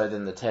 more so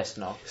than the test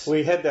knocks.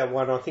 We had that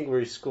one, I think, where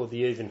he scored the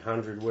even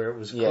 100, where it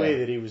was clear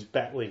that he was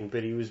battling,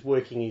 but he was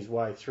working his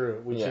way through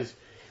it,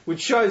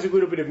 which shows a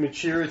little bit of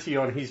maturity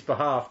on his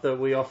behalf that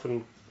we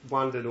often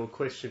wondered or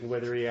questioned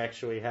whether he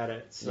actually had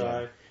it.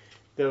 So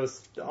there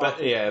was... But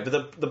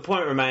the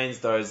point remains,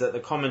 though, is that the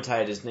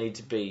commentators need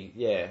to be,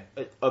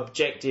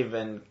 objective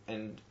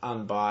and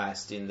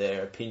unbiased in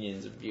their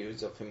opinions and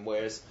views of him,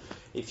 whereas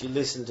if you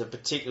listen to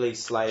particularly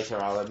Slater,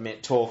 I'll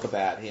admit, talk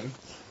about him,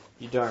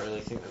 you don't really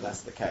think that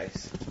that's the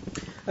case.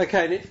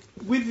 Okay,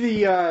 with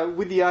the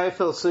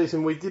AFL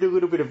season, we did a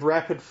little bit of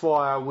rapid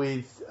fire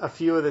with a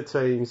few of the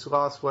teams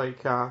last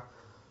week.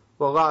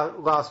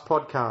 Last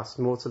podcast,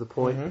 more to the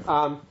point.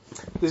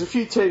 Mm-hmm. There's a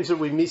few teams that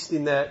we missed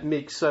in that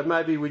mix, so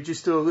maybe we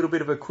just do a little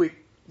bit of a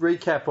quick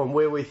recap on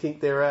where we think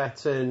they're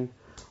at and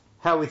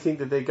how we think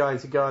that they're going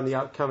to go in the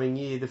upcoming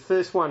year. The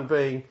first one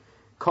being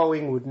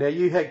Collingwood. Now,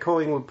 you had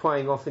Collingwood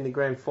playing off in the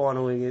grand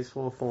final against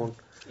Hawthorn.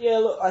 Yeah,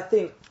 look, I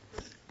think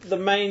the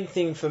main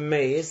thing for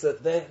me is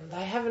that they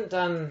haven't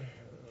done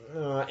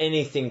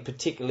anything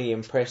particularly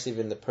impressive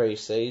in the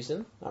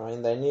pre-season. I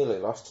mean, they nearly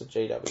lost to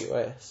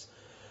GWS.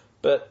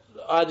 But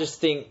I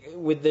just think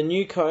with the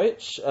new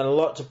coach and a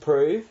lot to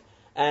prove,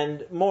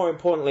 and more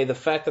importantly, the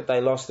fact that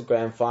they lost the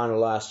grand final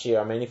last year.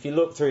 I mean, if you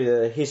look through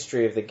the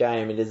history of the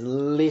game, it is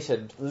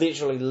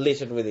literally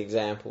littered with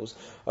examples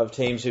of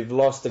teams who've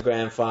lost the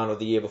grand final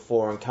the year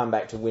before and come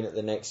back to win it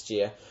the next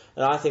year.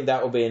 And I think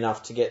that will be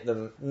enough to get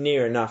them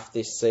near enough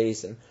this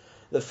season.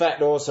 The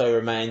fact also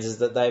remains is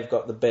that they've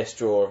got the best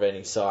draw of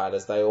any side,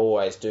 as they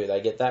always do. They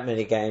get that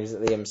many games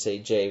at the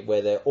MCG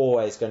where they're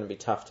always going to be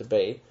tough to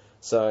beat.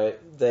 So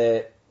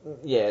they've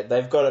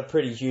got a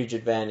pretty huge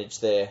advantage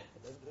there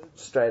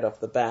straight off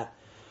the bat.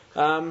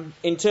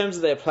 In terms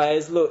of their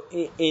players, look,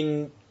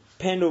 in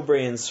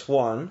Pendlebury and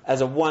Swan, as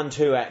a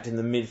 1-2 act in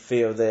the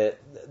midfield,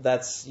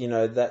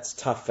 that's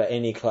tough for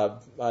any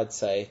club, I'd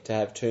say, to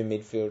have two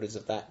midfielders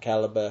of that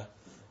calibre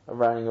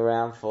running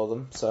around for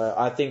them. So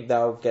I think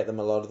they'll get them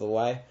a lot of the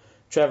way.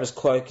 Travis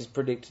Cloke is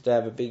predicted to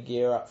have a big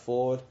year up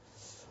forward.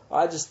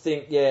 I just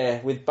think,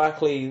 with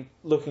Buckley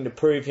looking to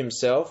prove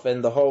himself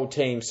and the whole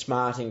team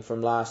smarting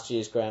from last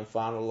year's grand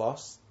final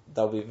loss,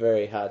 they'll be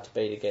very hard to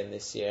beat again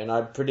this year. And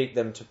I'd predict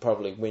them to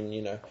probably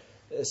win,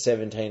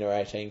 17 or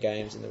 18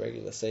 games in the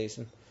regular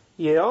season.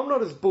 Yeah, I'm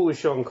not as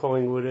bullish on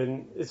Collingwood,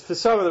 and it's for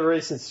some of the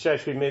reasons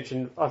Josh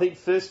mentioned. I think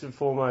first and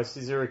foremost,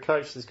 is there a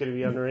coach that's going to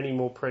be under any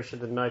more pressure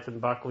than Nathan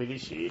Buckley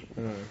this year?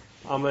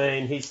 I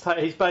mean, he's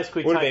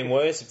basically... Would have been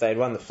worse if they'd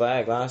won the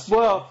flag last year.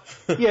 Well,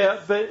 yeah,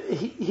 but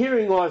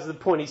herein lies the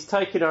point. He's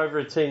taken over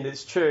a team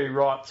that's cherry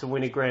ripe to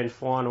win a grand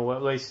final.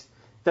 At least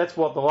that's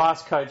what the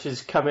last coach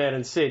has come out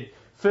and said,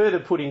 further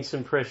putting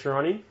some pressure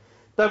on him.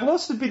 They've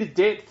lost a bit of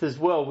depth as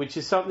well, which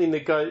is something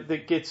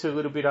that gets a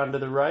little bit under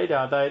the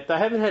radar. They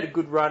haven't had a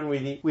good run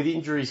with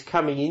injuries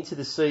coming into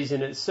the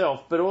season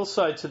itself, but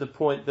also to the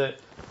point that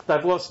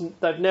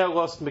they've now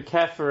lost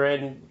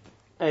McCaffrey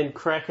and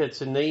Cracker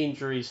to knee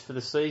injuries for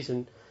the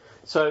season.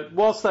 So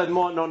whilst they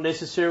might not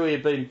necessarily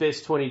have been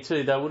best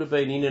 22, they would have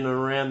been in and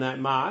around that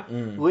mark.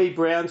 Lee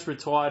Brown's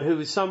retired, who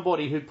was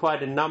somebody who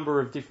played a number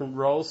of different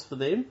roles for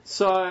them.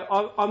 So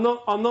I'm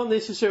not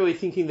necessarily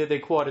thinking that they're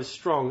quite as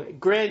strong.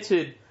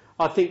 Granted,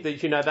 I think that,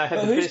 they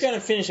have who's going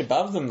to finish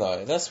above them,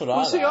 though? That's what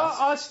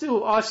I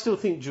still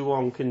think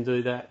Geelong can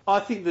do that. I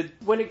think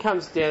that when it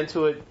comes down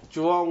to it,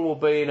 Geelong will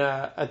be in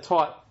a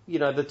tight,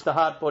 the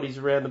hard bodies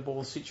around the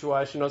ball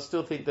situation. I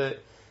still think that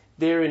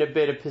they're in a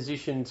better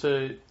position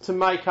to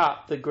make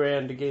up the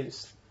ground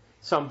against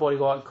somebody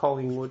like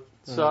Collingwood.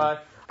 So,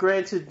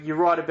 granted, you're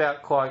right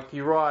about Clyke,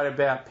 you're right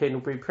about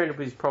Pendlebury.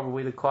 Pendlebury's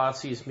probably the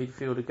classiest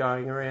midfielder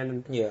going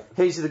around, and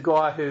he's the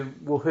guy who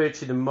will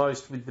hurt you the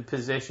most with the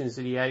possessions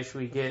that he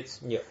actually gets.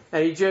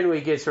 And he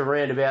generally gets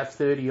around about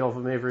 30 of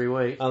them every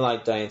week.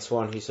 Unlike Dane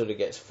Swan, he sort of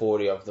gets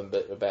 40 of them,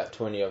 but about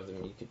 20 of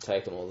them you could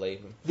take them or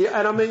leave them. Yeah,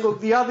 and I mean,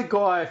 look, the other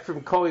guy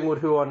from Collingwood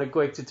who I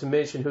neglected to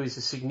mention who is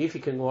a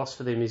significant loss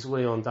for them is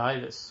Leon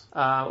Davis.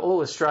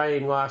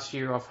 All-Australian last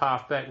year off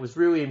half-back was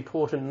really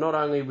important, not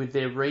only with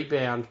their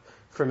rebound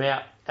from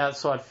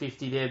outside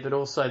 50 there, but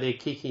also their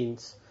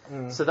kick-ins.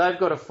 So they've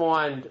got to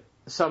find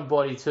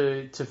somebody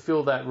to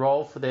fill that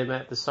role for them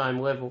at the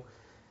same level.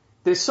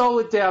 They're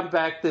solid down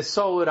back, they're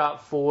solid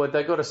up forward,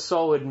 they've got a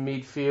solid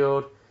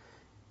midfield.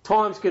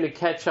 Time's going to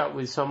catch up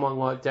with someone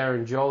like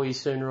Darren Jolly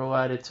sooner or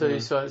later too,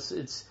 so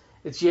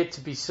it's yet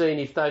to be seen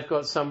if they've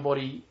got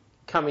somebody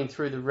coming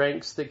through the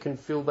ranks that can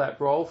fill that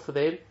role for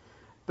them.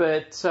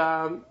 But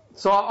so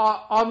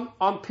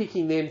I'm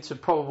picking them to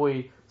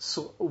probably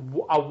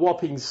a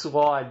whopping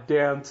slide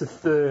down to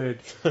third.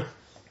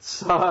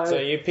 So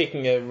you're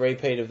picking a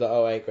repeat of the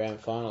 08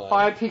 Grand Final?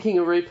 I'm picking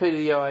a repeat of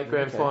the 08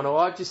 Grand Final.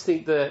 I just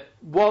think that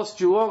whilst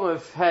Geelong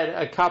have had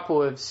a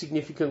couple of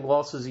significant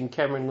losses in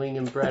Cameron Ling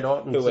and Brad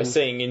Ottens... Who we're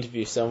seeing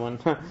interview someone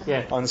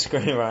on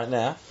screen right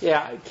now.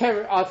 Yeah,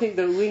 I think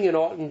that Ling and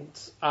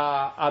Ottens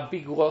are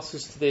big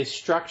losses to their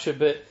structure,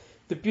 but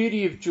the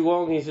beauty of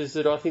Geelong is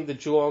that I think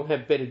that Geelong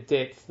have better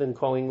depth than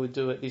Collingwood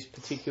do at this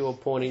particular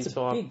point in time.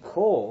 It's a big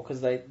call, because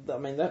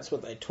that's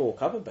what they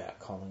talk up about,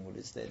 Collingwood,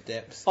 is their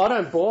depth. I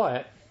don't buy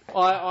it.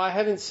 I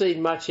haven't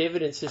seen much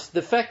evidence.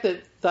 The fact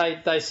that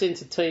they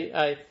sent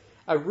a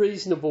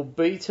reasonable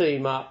B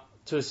team up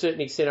to a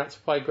certain extent up to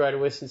play Greater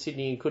Western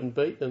Sydney and couldn't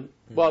beat them.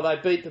 Well, they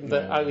beat them,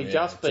 but only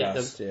just beat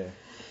them. Yeah.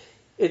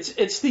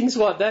 It's things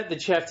like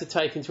that you have to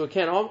take into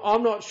account.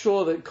 I'm not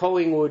sure that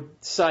Collingwood,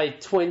 say,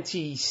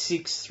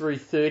 26 through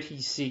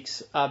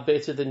 36 are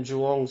better than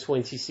Geelong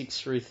 26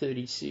 through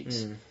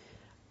 36.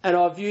 And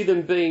I view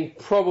them being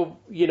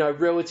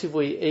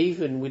relatively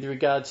even with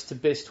regards to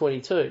best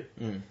 22.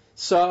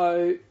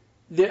 So,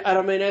 and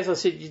I mean, as I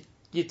said,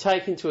 you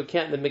take into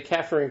account that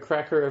McCaffrey and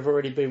Cracker have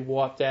already been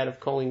wiped out of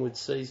Collingwood's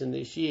season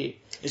this year.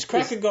 Is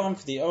Cracker gone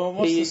for the...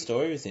 what's the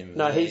story with him?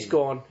 No, he's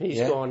gone. He's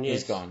gone,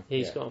 yes.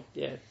 He's gone,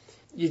 yeah.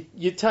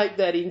 You take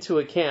that into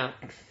account,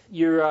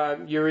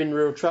 you're in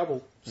real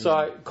trouble.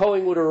 So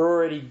Collingwood are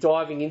already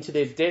diving into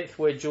their depth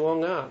where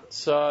Geelong aren't.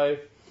 So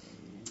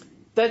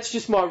that's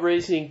just my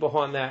reasoning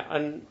behind that.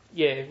 And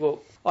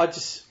I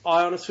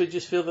honestly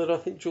just feel that I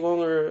think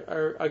Geelong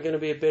are going to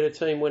be a better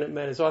team when it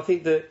matters. I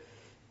think that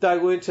they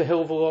learnt a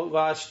hell of a lot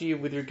last year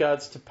with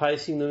regards to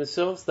pacing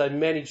themselves. They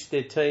managed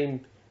their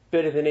team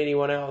better than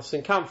anyone else.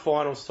 And come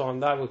finals time,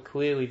 they were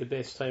clearly the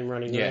best team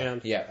running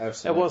around. Yeah,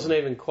 absolutely. It wasn't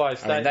even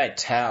close. They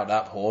towed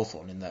up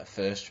Hawthorn in that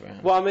first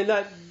round. Well, I mean,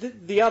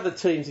 the other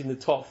teams in the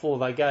top four,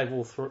 they gave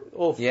all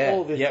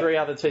the three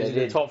other teams in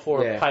the top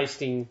four a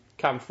pasting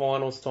come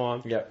finals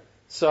time. Yep.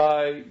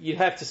 So you'd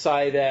have to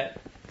say that,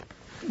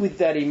 with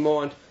that in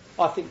mind,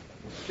 I think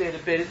they're the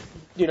better.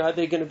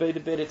 They're going to be the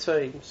better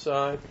team.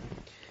 So.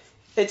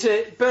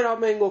 But I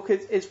mean, look,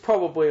 it's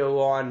probably a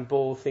line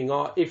ball thing.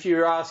 If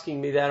you're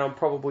asking me that, I'm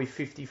probably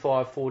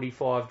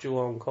 55-45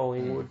 Geelong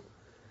Collingwood.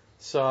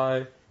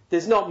 So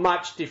there's not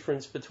much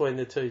difference between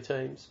the two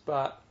teams,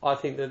 but I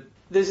think that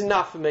there's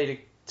enough for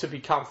me to be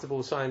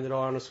comfortable saying that I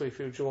honestly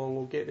feel Geelong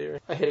will get there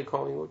ahead of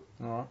Collingwood.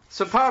 All right.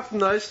 So apart from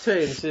those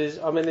teams, there's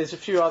a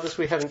few others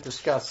we haven't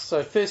discussed.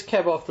 So first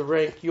cab off the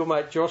rank, your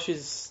mate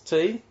Josh's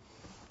team,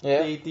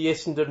 the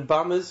Essendon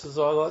Bummers, as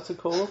I like to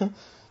call them.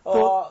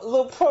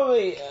 Look,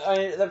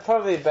 they're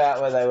probably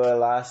about where they were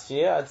last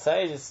year, I'd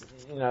say. Just,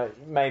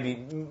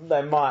 maybe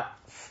they might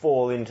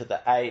fall into the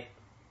 8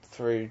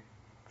 through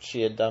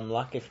sheer dumb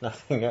luck, if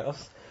nothing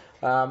else.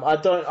 I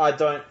don't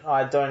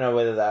know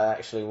whether they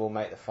actually will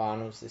make the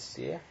finals this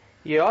year.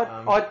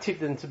 Yeah, I'd tip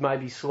them to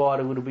maybe slide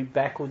a little bit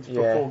backwards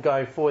before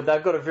going forward.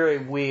 They've got a very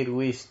weird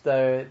list.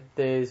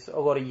 There's a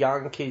lot of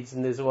young kids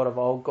and there's a lot of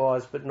old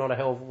guys, but not a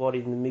hell of a lot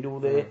in the middle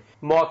there.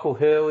 Michael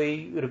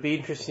Hurley, it'll be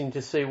interesting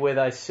to see where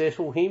they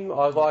settle him.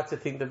 I'd like to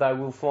think that they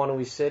will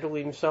finally settle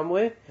him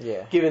somewhere.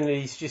 Yeah. Given that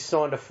he's just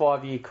signed a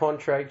 5-year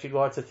contract, you'd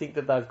like to think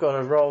that they've got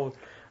a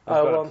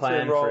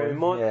plan for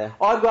him. Yeah.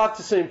 I'd love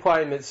to see him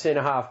play him at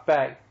centre-half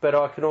back, but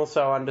I can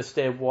also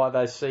understand why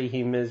they see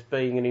him as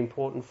being an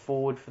important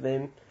forward for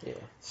them. Yeah.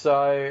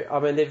 So, I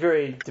mean, they're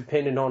very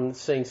dependent on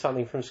seeing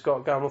something from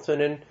Scott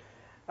Gumbleton.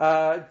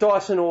 And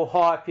Dyson or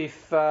Hype,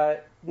 if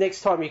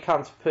next time you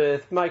come to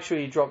Perth, make sure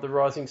you drop the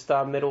Rising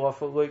Star medal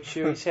off at Luke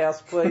Shuey's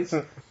house, please.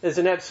 There's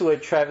an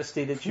absolute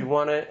travesty that you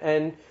won it.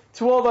 And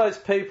to all those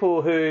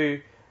people who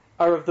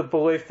are of the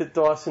belief that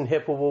Dyson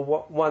Heppel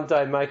will one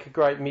day make a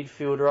great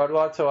midfielder, I'd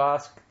like to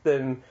ask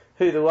them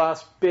who the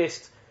last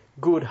best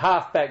good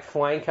halfback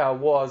flanker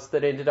was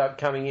that ended up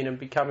coming in and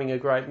becoming a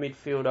great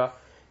midfielder,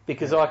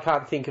 because I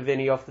can't think of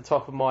any off the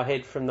top of my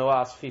head from the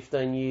last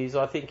 15 years.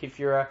 I think if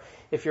you're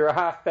a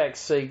halfback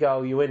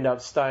seagull, you end up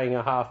staying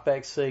a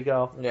halfback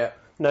seagull. Yeah.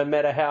 No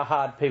matter how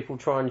hard people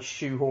try and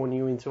shoehorn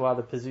you into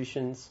other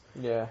positions.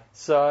 Yeah.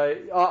 So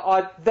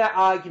that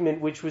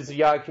argument, which was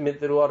the argument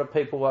that a lot of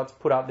people like to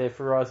put up there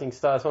for Rising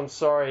Stars, I'm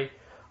sorry,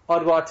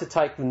 I'd like to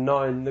take the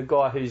known, the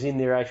guy who's in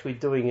there actually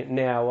doing it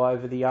now,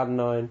 over the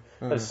unknown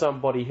of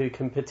somebody who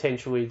can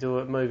potentially do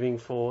it moving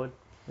forward.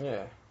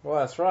 Yeah. Well,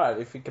 that's right.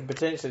 If you can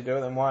potentially do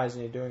it, then why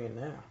isn't he doing it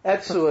now?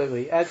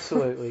 Absolutely,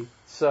 absolutely.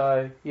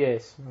 So,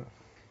 yes.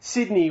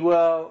 Sydney,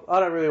 well, I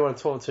don't really want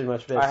to talk too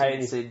much about Sydney. I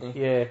hate Sydney.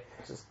 Yeah.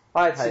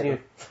 I hate Sydney.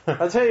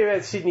 I'll tell you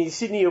about Sydney.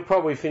 Sydney will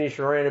probably finish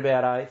around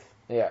about 8th.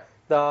 Yeah.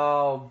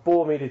 They'll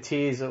bore me to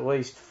tears at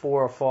least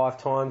 4 or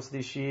 5 times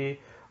this year.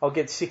 I'll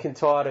get sick and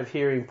tired of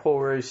hearing Paul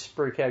Roos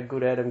spruik how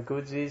good Adam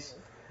Goods is.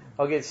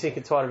 I'll get sick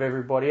and tired of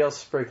everybody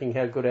else spruiking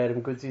how good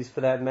Adam Goods is,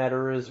 for that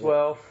matter, as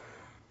well.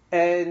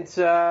 And,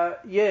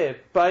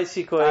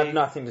 basically... I have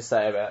nothing to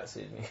say about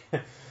Sydney.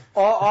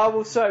 I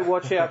will say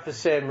watch out for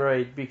Sam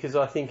Reid, because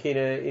I think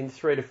in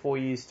 3 to 4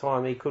 years'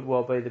 time he could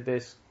well be the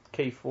best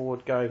key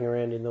forward going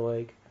around in the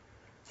league.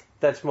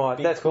 That's my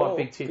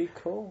big tip. Be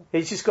cool.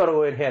 He's just got to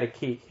learn how to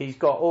kick. He's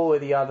got all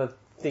of the other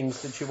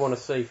things that you want to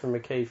see from a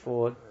key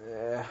forward.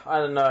 Yeah, I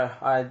don't know.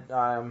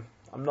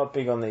 I'm not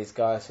big on these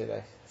guys who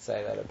they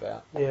say that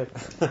about. Yeah.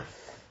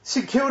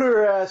 St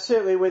Kilda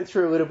certainly went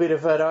through a little bit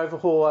of an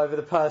overhaul over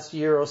the past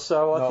year or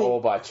so. Not all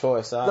by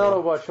choice, Not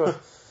all by choice.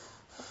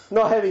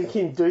 Not having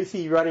Kim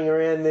Duthie running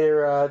around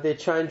their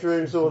change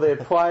rooms or their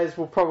players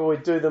will probably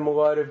do them a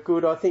load of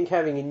good. I think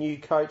having a new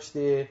coach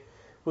there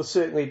will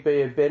certainly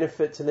be a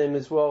benefit to them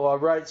as well. I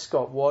rate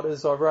Scott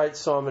Waters. I rate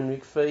Simon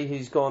McPhee,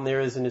 who's gone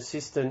there as an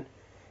assistant.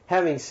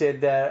 Having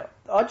said that,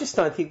 I just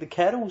don't think the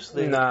cattle's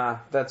there. Nah,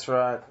 that's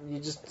right.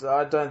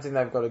 I don't think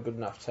they've got a good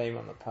enough team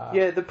on the park.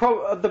 Yeah, the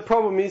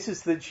problem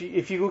is that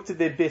if you looked at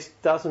their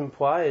best dozen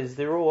players,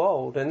 they're all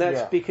old, and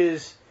that's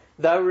because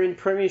they were in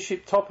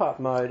premiership top-up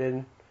mode.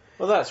 And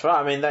well, that's right.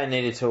 I mean, they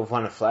needed to have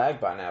won a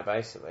flag by now,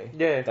 basically.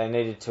 Yeah. They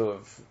needed to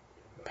have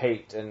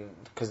peaked, and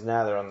because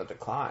now they're on the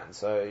decline.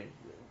 So,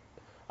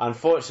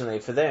 unfortunately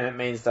for them, it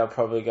means they're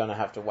probably going to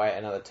have to wait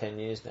another 10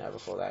 years now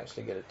before they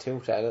actually get a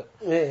tilt at it.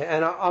 Yeah,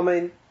 and I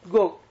mean,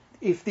 look,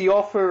 if the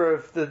offer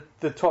of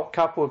the top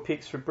couple of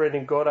picks for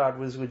Brendan Goddard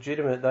was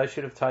legitimate, they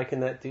should have taken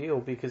that deal,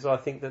 because I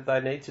think that they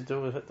need to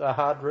do a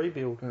hard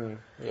rebuild.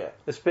 Yeah.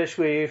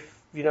 Especially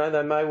if, they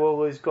may well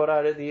lose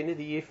Goddard at the end of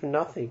the year for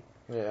nothing.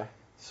 Yeah.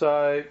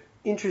 So,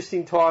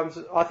 interesting times.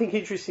 I think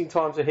interesting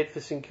times ahead for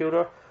St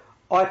Kilda.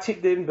 I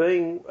tip them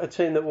being a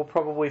team that will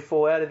probably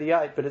fall out of the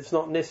 8, but it's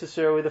not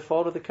necessarily the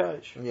fault of the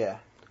coach. Yeah.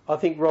 I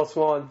think Ross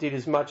Lyon did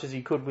as much as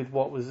he could with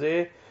what was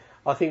there.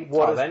 I think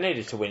they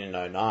needed to win in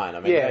 09. I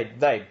mean,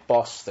 they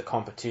bossed the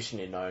competition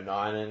in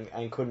 09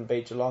 and couldn't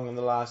beat Geelong in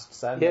the last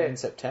Saturday in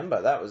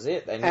September. That was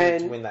it. They needed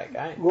to win that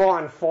game.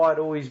 Lyon fired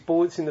all his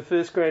bullets in the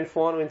first grand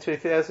final in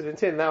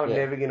 2010. They were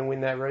never going to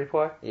win that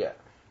replay. Yeah.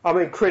 I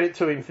mean, credit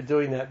to him for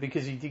doing that,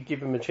 because he did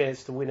give him a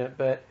chance to win it.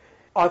 But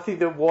I think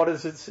that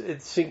Waters,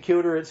 it's St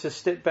Kilda, it's a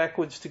step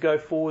backwards to go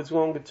forwards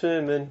longer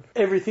term. And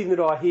everything that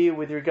I hear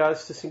with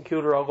regards to St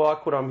Kilda, I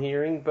like what I'm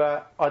hearing,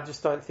 but I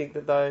just don't think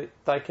that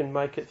they can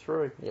make it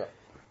through. Yeah.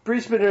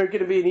 Brisbane are going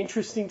to be an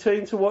interesting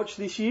team to watch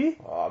this year.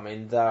 I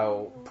mean,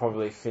 they'll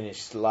probably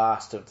finish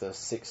last of the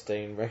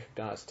 16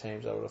 recognised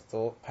teams, I would have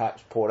thought.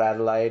 Perhaps Port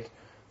Adelaide,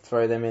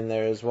 throw them in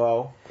there as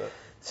well. But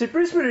So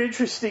Brisbane are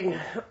interesting.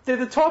 They're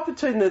the type of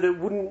team that it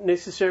wouldn't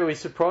necessarily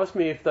surprise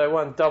me if they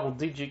won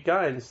double-digit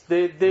games.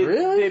 They're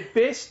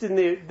best and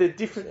they're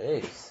different.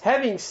 Jeez.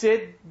 Having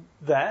said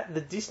that,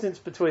 the distance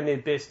between their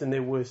best and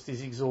their worst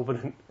is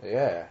exorbitant.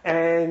 Yeah.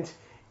 And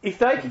if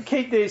they can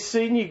keep their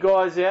senior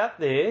guys out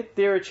there,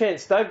 they're a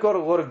chance. They've got a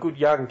lot of good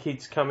young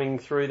kids coming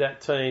through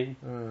that team.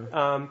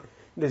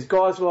 There's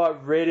guys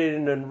like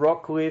Redden and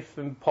Rockcliffe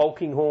and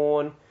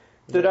Polkinghorne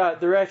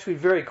they're actually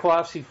very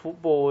classy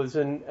footballers,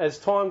 and as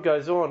time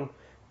goes on,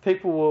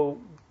 people will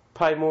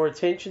pay more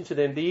attention to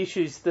them. The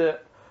issues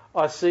that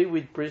I see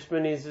with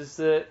Brisbane is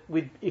that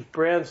if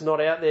Brown's not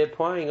out there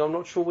playing, I'm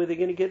not sure where they're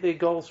going to get their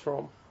goals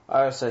from.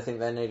 I also think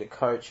they need a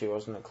coach who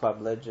wasn't a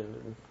club legend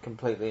and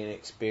completely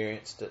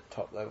inexperienced at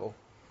top level.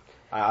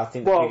 I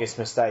think the biggest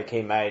mistake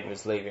he made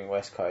was leaving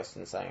West Coast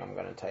and saying, I'm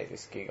going to take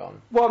this gig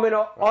on. Well, I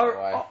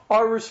mean, I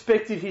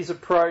respected his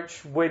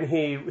approach when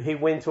he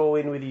went all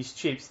in with his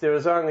chips. There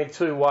was only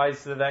two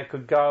ways that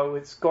could go.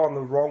 It's gone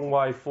the wrong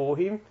way for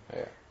him.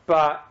 Yeah.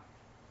 But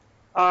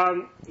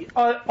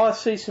I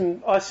see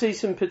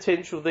some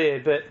potential there,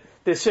 but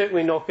they're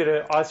certainly not going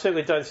to. I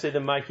certainly don't see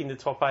them making the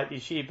top 8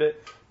 this year.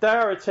 But they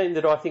are a team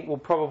that I think will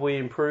probably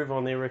improve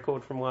on their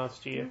record from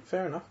last year.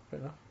 Fair enough.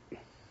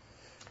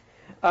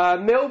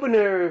 Melbourne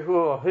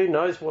who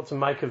knows what to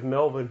make of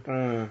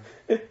Melbourne.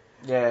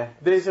 Yeah,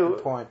 there's a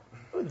good point.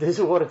 There's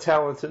a lot of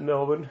talent at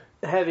Melbourne.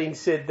 Having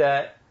said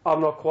that, I'm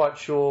not quite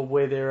sure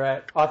where they're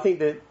at. I think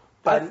that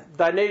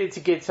they needed to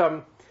get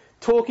some.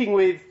 Talking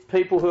with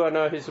people who I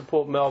know who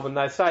support Melbourne,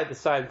 they say the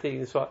same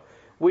thing. It's like,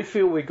 we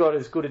feel we've got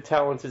as good a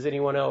talent as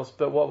anyone else,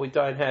 but what we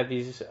don't have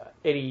is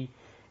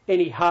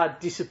any hard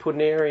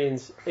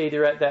disciplinarians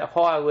either at that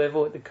higher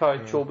level at the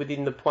coach or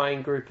within the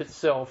playing group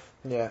itself.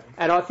 Yeah.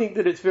 And I think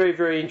that it's very,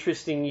 very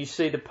interesting. You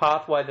see the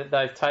pathway that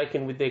they've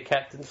taken with their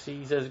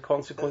captaincies as a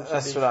consequence of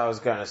this. That's what I was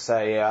going to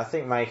say, yeah. I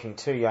think making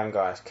two young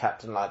guys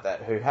captain like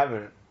that who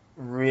haven't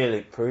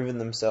really proven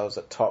themselves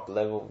at top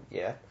level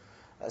yet,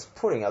 that's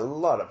putting a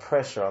lot of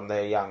pressure on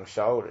their young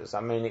shoulders.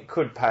 I mean, it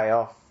could pay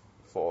off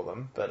for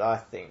them, but I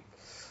think,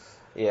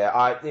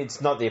 it's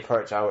not the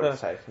approach I would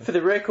have taken. For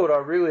the record, I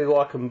really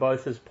like them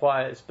both as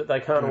players, but they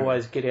can't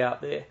always get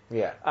out there.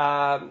 Yeah.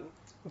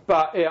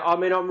 But, yeah, I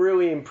mean, I'm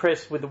really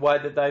impressed with the way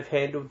that they've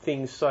handled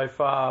things so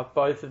far,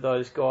 both of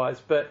those guys.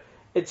 But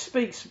it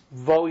speaks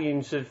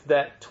volumes of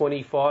that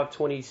 25,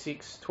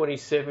 26,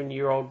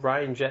 27-year-old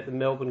range at the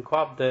Melbourne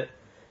club that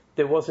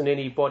there wasn't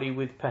anybody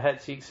with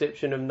perhaps the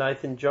exception of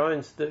Nathan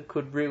Jones that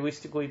could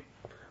realistically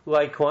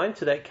lay claim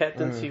to that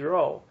captaincy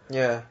role.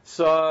 Yeah.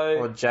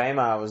 Or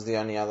Jamar was the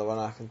only other one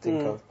I can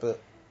think of. But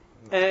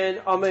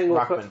and I mean,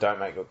 ruckmen don't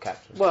make good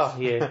captains. Well,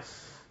 yeah.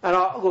 And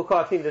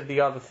I think that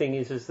the other thing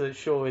is that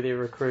surely their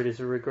recruiters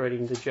are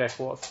regretting the Jack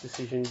Watts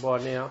decision by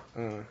now.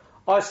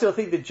 I still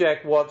think that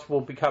Jack Watts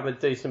will become a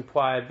decent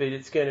player, but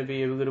it's going to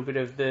be a little bit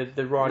of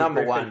the Ryan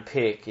number Griffin, one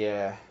pick,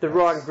 yeah. The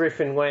Ryan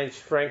Griffin, Lance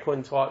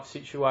Franklin type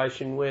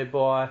situation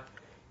whereby,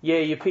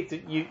 you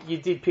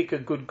did pick a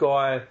good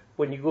guy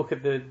when you look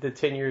at the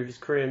tenure of his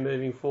career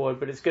moving forward,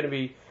 but it's going to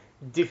be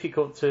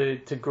difficult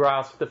to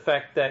grasp the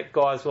fact that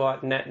guys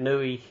like Nat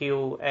Nui,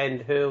 Hill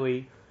and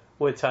Hurley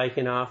were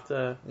taken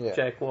after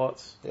Jack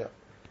Watts. Yeah.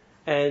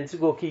 And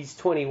look, he's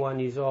 21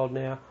 years old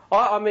now.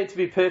 I mean, to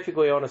be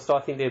perfectly honest, I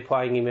think they're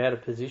playing him out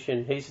of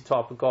position. He's the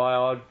type of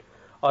guy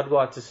I'd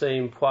like to see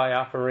him play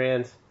up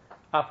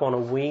on a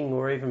wing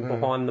or even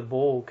behind the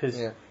ball, because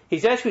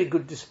he's actually a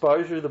good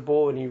disposer of the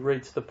ball and he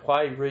reads the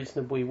play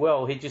reasonably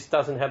well. He just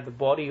doesn't have the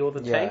body or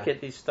the tank at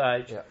this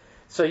stage. Yeah.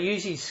 So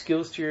use his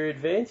skills to your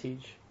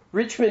advantage.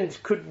 Richmond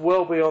could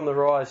well be on the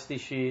rise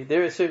this year.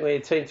 They're certainly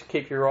a team to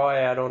keep your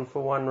eye out on for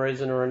one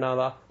reason or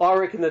another. I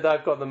reckon that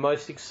they've got the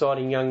most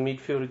exciting young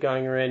midfielder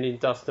going around in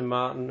Dustin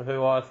Martin,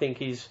 who I think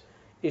is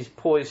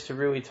poised to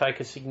really take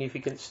a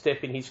significant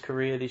step in his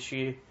career this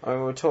year. I mean,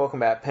 we were talking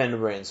about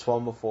Pendlebury and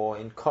Swan before.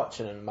 In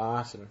Cochin and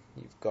Martin,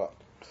 you've got...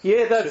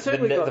 Yeah, they've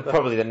certainly got...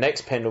 Probably the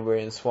next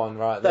Pendlebury and Swan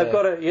right there. They've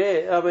got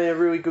a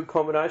really good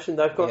combination.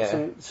 They've got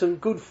some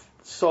good...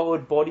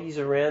 solid bodies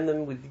around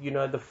them with,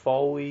 the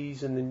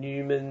Foleys and the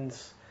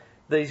Newmans,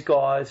 these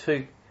guys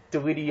who,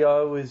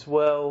 Delidio as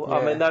well. Yeah.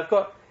 I mean,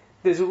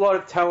 there's a lot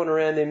of talent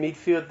around their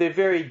midfield.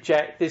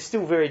 They're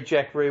still very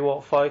Jack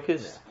Rewalt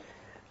focused.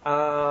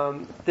 Yeah.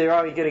 They're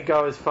only going to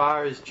go as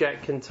far as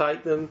Jack can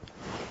take them.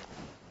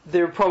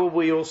 They're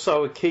probably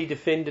also a key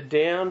defender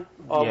down,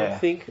 I would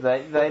think.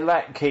 They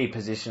lack key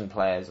position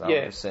players, I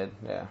would have said.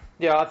 Yeah.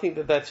 Yeah, I think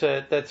that's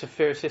a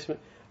fair assessment.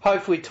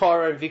 Hopefully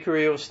Tyrone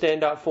Vickery will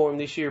stand up for him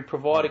this year and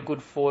provide a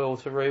good foil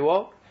to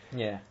Rewalt.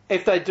 Yeah.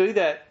 If they do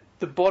that,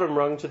 the bottom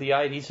rung to the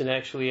 8 isn't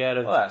actually out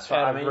of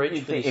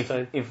reach for this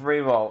team. If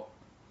Rewalt,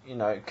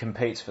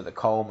 competes for the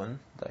Coleman,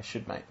 they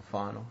should make the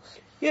finals.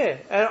 Yeah,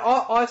 and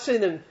I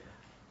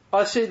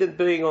see them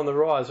being on the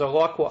rise. I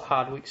like what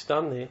Hardwick's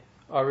done there.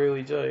 I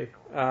really do.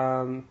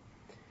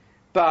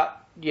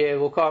 But,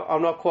 look,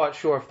 I'm not quite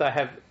sure if they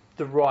have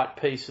the right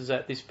pieces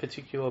at this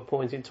particular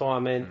point in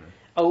time, and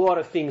a lot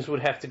of things would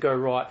have to go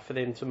right for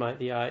them to make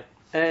the 8.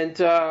 And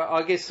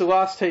I guess the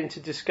last team to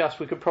discuss,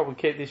 we could probably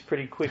keep this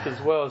pretty quick as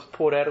well, is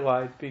Port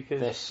Adelaide,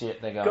 because...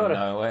 they're going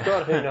nowhere.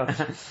 God, who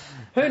knows?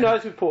 Who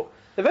knows with Port?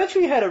 They've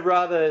actually had a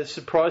rather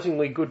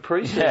surprisingly good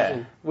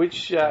pre-season,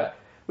 which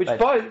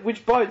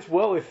bodes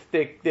well if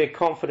their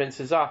confidence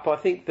is up. I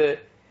think that...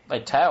 They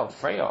tailed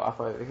Freo up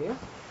over here.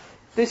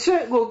 There's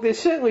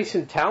certainly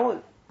some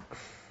talent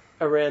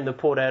around the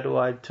Port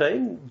Adelaide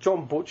team.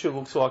 John Butcher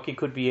looks like he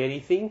could be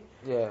anything.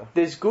 Yeah.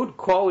 There's good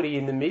quality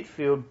in the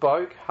midfield.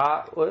 Boak,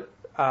 Hartlett.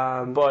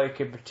 Boak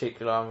in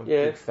particular, I'm a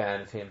big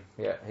fan of him.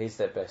 Yeah, he's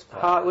their best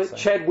player. Hartlett.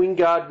 Chad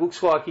Wingard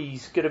looks like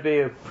he's going to be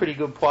a pretty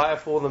good player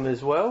for them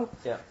as well.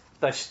 Yeah.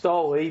 They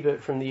stole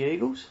Ebert from the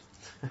Eagles.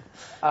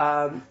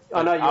 I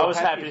was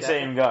happy to see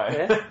him go.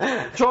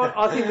 Yeah.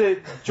 I think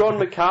that John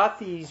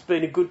McCarthy's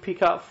been a good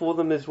pickup for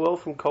them as well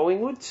from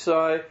Collingwood.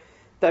 So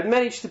they've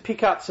managed to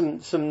pick up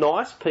some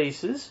nice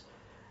pieces.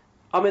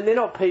 I mean, they're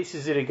not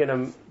pieces that are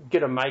going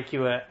to make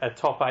you a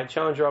top 8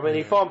 challenger. I mean,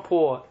 if I'm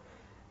Port,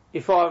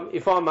 if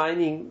I'm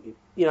aiming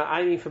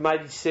for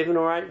maybe 7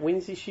 or 8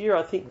 wins this year,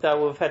 I think they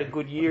will have had a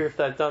good year if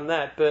they've done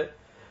that. But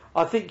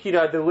I think,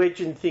 the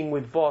legend thing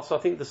with Voss, I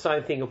think the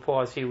same thing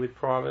applies here with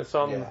Primus.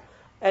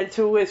 And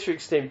to a lesser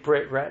extent,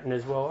 Brett Ratton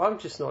as well. I'm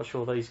just not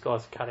sure these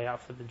guys are cut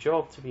out for the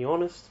job, to be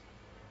honest.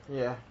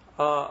 Yeah.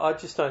 I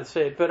just don't see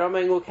it. But, I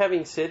mean, look,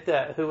 having said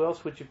that, who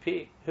else would you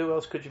pick? Who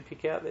else could you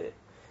pick out there?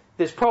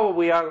 There's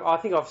probably, I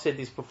think I've said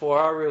this before,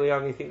 I really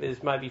only think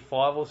there's maybe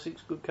 5 or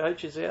 6 good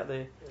coaches out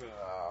there.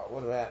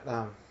 What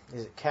about,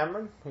 is it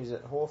Cameron, who's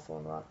at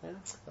Hawthorn right now?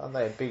 Aren't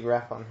they a big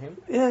rap on him?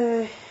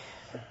 Yeah.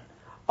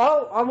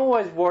 I'm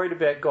always worried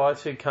about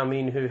guys who come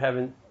in who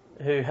haven't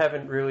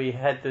really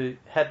had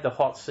the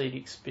hot seat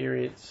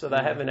experience, so they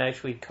haven't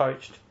actually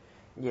coached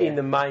in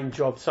the main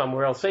job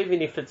somewhere else,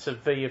 even if it's a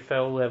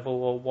VFL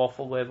level or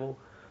waffle level.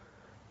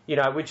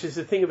 Which is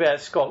the thing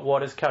about Scott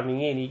Waters coming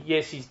in.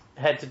 He's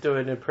had to do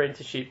an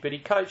apprenticeship, but he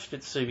coached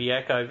at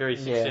Subiaco very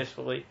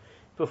successfully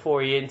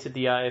before he entered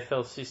the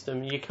AFL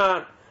system. You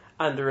can't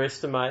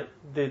underestimate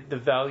the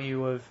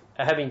value of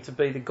having to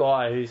be the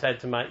guy who's had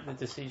to make the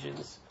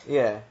decisions.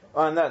 Yeah,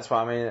 and that's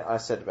why I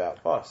said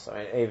about Boss.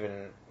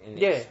 Even in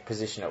his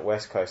position at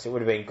West Coast, it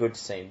would have been good to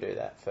see him do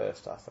that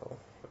first, I thought.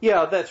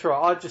 Yeah, that's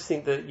right. I just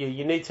think that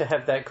you need to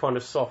have that kind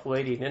of soft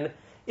leading, and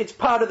it's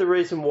part of the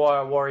reason why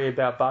I worry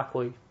about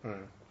Buckley,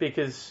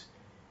 because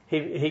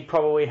he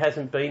probably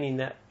hasn't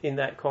been in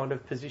that kind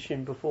of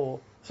position before.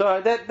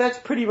 So that's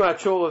pretty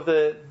much all of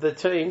the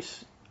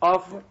teams.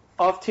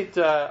 I've tipped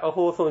a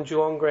Hawthorn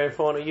Geelong grand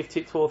final. You've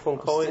tipped Hawthorn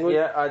Collingwood.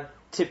 Yeah, I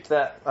tipped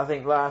that, I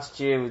think, last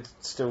year with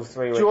still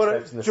 3 weeks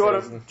left in the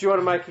season. Do you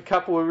want to make a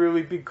couple of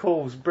really big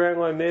calls?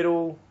 Brownlow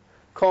medal,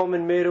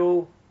 Coleman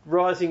medal,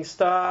 Rising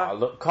Star. Oh,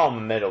 look,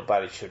 Coleman medal,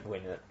 but he should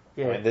win it.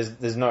 Yeah.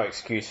 There's no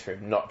excuse for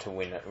him not to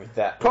win it with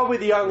that. Probably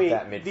the only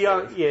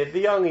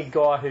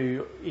guy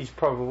who is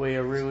probably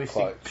a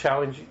realistic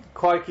challenge.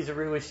 Cloak is a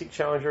realistic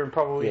challenger, and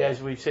probably,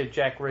 as we've said,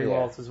 Jack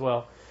Rewalt as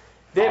well.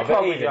 They're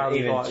probably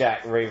even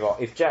Jack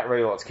Rewalt. If Jack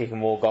Rewalt's kicking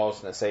more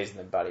goals in the season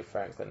than Buddy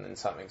Franklin, then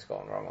something's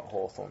gone wrong at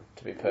Hawthorn,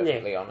 to be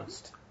perfectly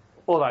honest.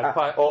 Or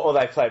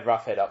they played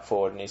Roughhead up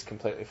forward and he's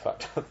completely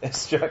fucked up their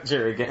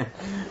structure again.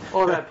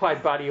 Or they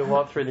played Buddy a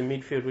lot through the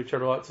midfield, which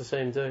I'd like to see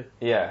him do.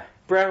 Yeah.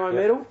 Brownlow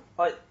medal?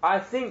 I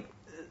think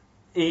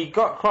he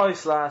got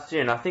close last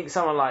year, and I think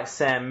someone like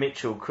Sam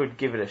Mitchell could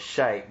give it a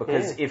shake,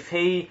 because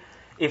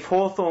if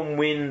Hawthorn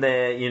win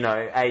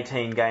their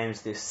 18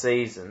 games this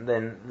season,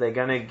 then they're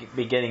going to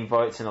be getting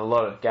votes in a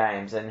lot of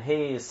games, and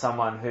he is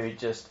someone who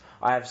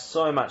I have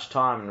so much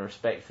time and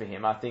respect for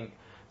him. I think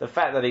the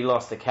fact that he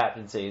lost the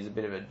captaincy is a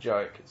bit of a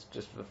joke. It's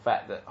just the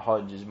fact that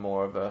Hodge is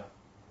more of a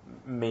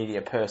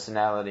media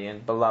personality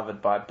and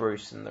beloved by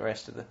Bruce and the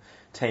rest of the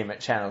team at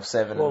Channel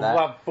 7.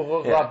 Beloved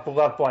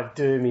by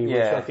Dermy,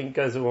 which I think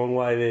goes a long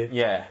way there.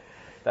 Yeah,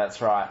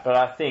 that's right. But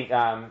I think,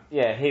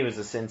 he was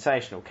a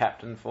sensational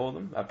captain for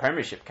them, a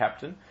premiership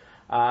captain.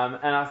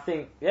 And I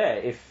think,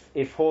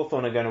 if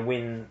Hawthorn are going to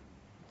win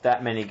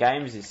that many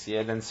games this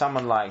year, then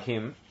someone like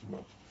him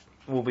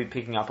will be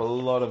picking up a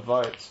lot of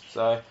votes.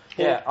 So,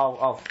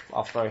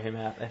 I'll throw him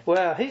out there.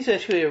 Wow, he's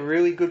actually a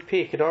really good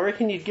pick, and I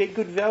reckon you'd get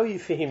good value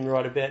for him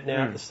right about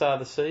now at the start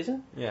of the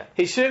season. Yeah.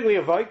 He's certainly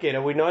a vote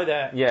getter, we know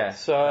that. Yeah,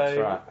 so, that's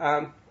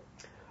right.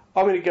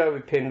 I'm going to go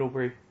with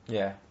Pendlebury.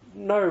 Yeah.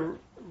 No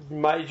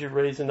major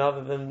reason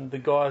other than the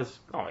guy's...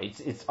 Oh,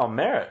 it's on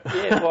merit.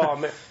 Yeah,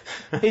 well,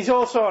 he's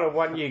also on a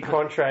 1-year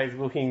contract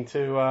looking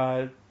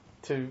to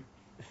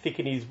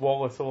thicken his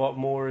wallet a lot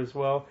more as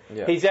well.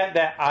 Yeah. He's at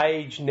that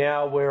age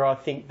now where I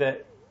think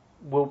that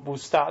we'll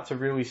start to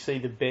really see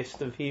the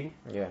best of him.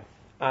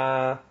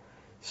 Yeah.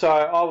 So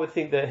I would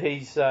think that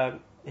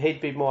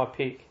he'd be my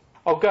pick.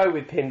 I'll go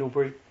with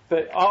Pendlebury,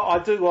 but I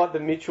do like the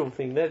Mitchell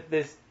thing.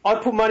 I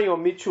put money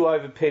on Mitchell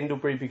over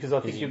Pendlebury because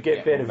I think you'll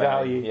get better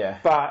value. Yeah.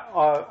 But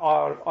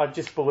I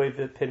just believe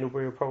that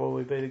Pendlebury will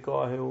probably be the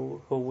guy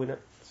who'll win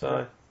it.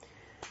 So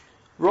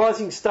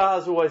Rising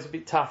Star's always a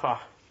bit tougher.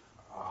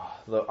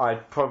 Look, I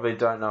probably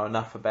don't know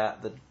enough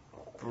about the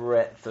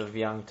breadth of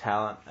young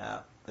talent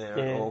out there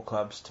at all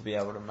clubs to be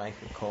able to make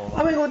a call.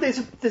 I mean, well,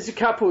 there's a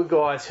couple of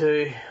guys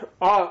who...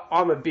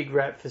 I'm a big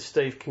rap for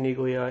Steve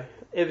Coniglio.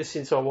 Ever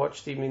since I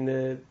watched him in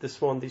the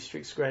Swan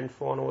Districts Grand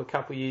Final a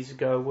couple of years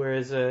ago,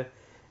 whereas a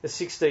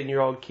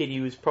 16-year-old kid, he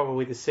was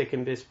probably the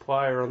second best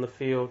player on the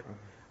field.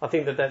 Mm-hmm. I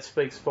think that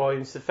speaks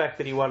volumes. The fact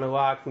that he won a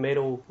Lark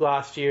medal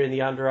last year in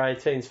the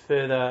under-18s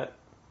further,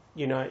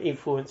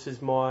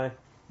 influences my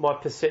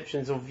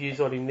perceptions or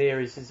views on him there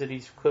is that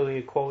he's clearly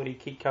a quality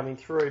kid coming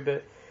through.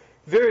 But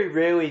very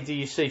rarely do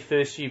you see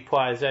first-year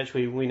players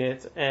actually win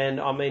it. And,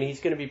 I mean,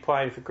 he's going to be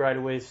playing for Greater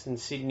Western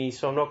Sydney,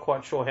 so I'm not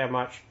quite sure how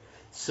much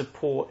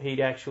support he'd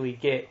actually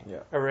get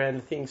around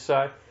the thing.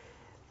 So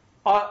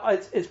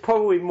it's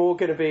probably more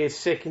going to be a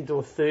second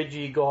or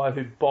third-year guy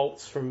who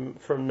bolts from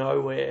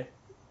nowhere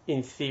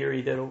in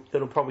theory,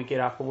 that'll probably get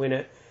up and win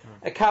it.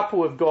 A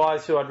couple of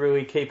guys who I'd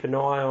really keep an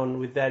eye on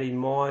with that in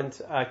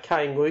mind.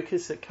 Kane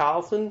Lucas at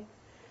Carlton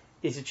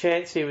is a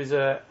chance. He was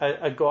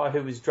a guy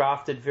who was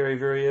drafted very,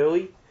 very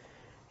early.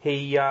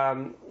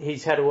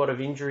 He's had a lot of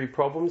injury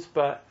problems,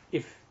 but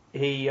if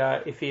he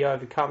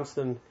overcomes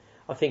them,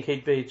 I think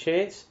he'd be a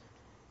chance.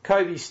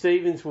 Kobe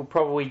Stevens will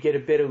probably get a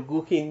better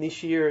look in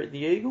this year at the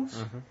Eagles.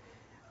 Mm-hmm.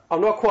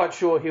 I'm not quite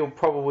sure he'll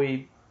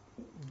probably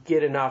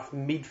get enough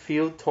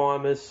midfield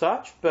time as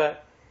such,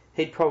 but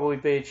he'd probably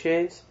be a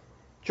chance.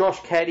 Josh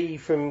Caddy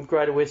from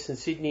Greater Western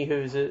Sydney,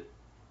 who's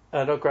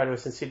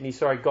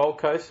Gold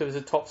Coast, who was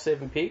a top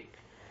 7 pick.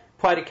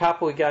 Played a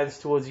couple of games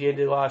towards the end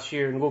of last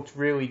year and looked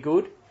really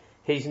good.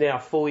 He's now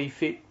fully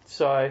fit,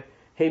 so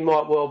he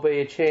might well be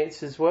a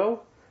chance as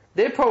well.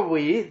 They're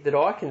probably it that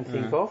I can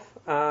think of.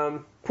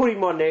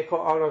 Putting my neck on,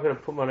 I'm not going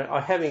to put my neck.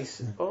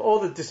 All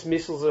the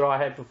dismissals that I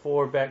had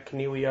before about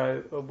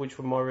Canelio, which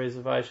were my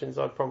reservations,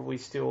 I'd probably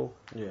still.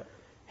 Yeah.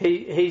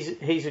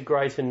 He's a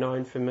great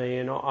unknown for me,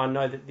 and I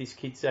know that this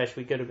kid's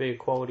actually going to be a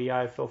quality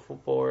AFL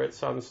footballer at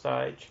some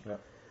stage,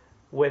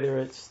 whether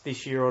it's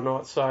this year or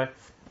not. So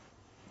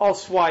I'll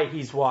sway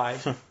his way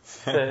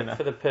for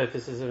the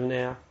purposes of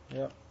now.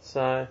 Yep.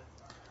 So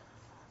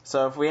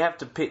if we have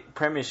to pick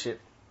premiership,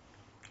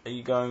 are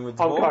you going with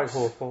the Hawks? I'll go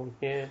Hawthorn,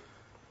 yeah.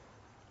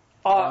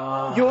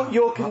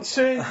 Your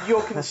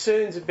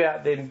concerns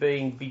about them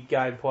being big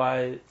game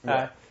players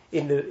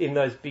in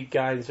those big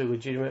games are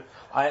legitimate.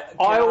 I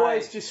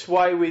always just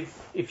sway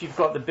with, if you've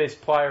got the best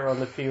player on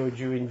the field,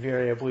 you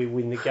invariably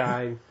win the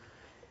game.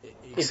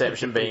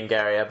 Exception being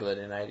Gary Ablett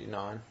in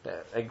 '89,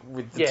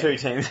 with the two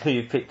teams who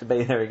you picked to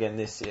be there again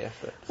this year.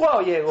 But.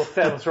 Well,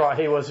 that was right.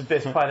 He was the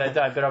best player that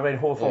day, but I mean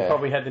Hawthorn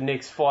probably had the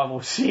next 5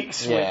 or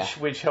 6,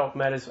 which helped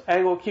matters.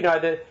 And look,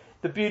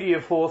 the beauty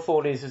of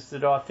Hawthorn is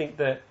that I think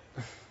that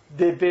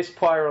their best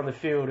player on the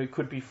field, it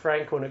could be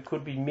Franklin, it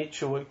could be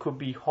Mitchell, it could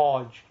be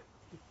Hodge,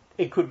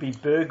 it could be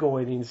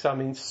Burgoyne in some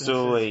instances.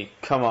 Sully,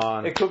 come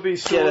on. It could be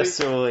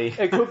Sully.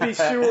 It could be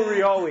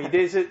Rioli.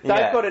 They've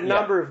got a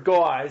number of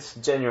guys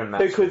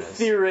who could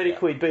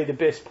theoretically be the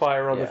best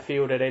player on the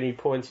field at any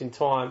point in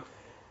time.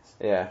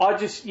 Yeah. I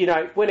just,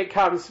 when it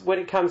comes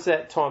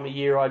that time of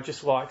year, I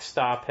just like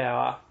star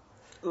power.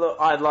 Look,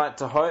 I'd like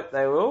to hope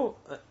they will,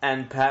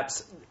 and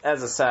perhaps,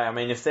 as I say, I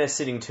mean, if they're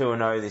sitting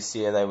 2-0 this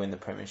year, they win the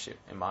premiership,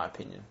 in my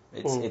opinion.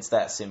 It's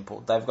that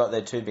simple. They've got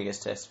their 2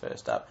 biggest tests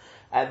first up.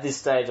 At this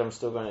stage, I'm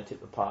still going to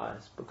tip the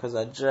Pies, because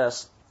I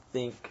just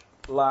think,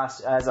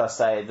 as I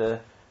say,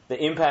 the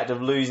impact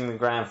of losing the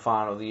grand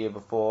final the year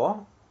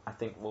before, I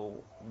think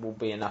will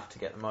be enough to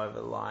get them over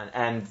the line,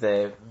 and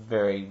their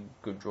very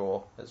good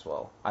draw as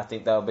well. I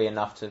think they'll be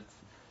enough to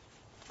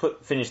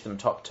finish them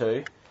top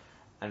 2.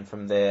 And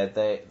from there,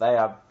 they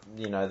are,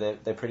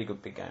 they're pretty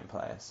good big game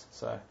players.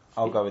 So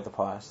I'll go with the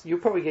Pies. You'll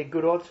probably get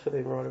good odds for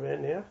them right about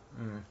now.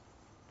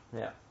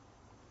 Yeah.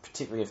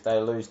 Particularly if they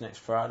lose next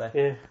Friday.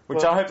 Yeah.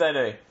 Which I hope they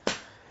do.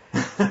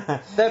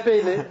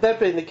 That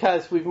being the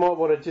case, we might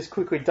want to just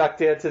quickly duck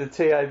down to the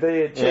TAB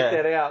and check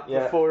that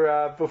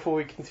out before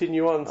we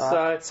continue on.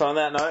 So on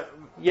that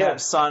note,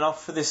 sign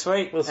off for this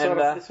week. We'll sign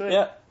off this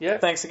week. Yeah.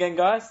 Thanks again,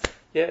 guys.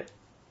 Yeah.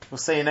 We'll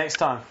see you next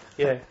time.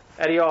 Yeah.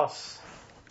 Adios.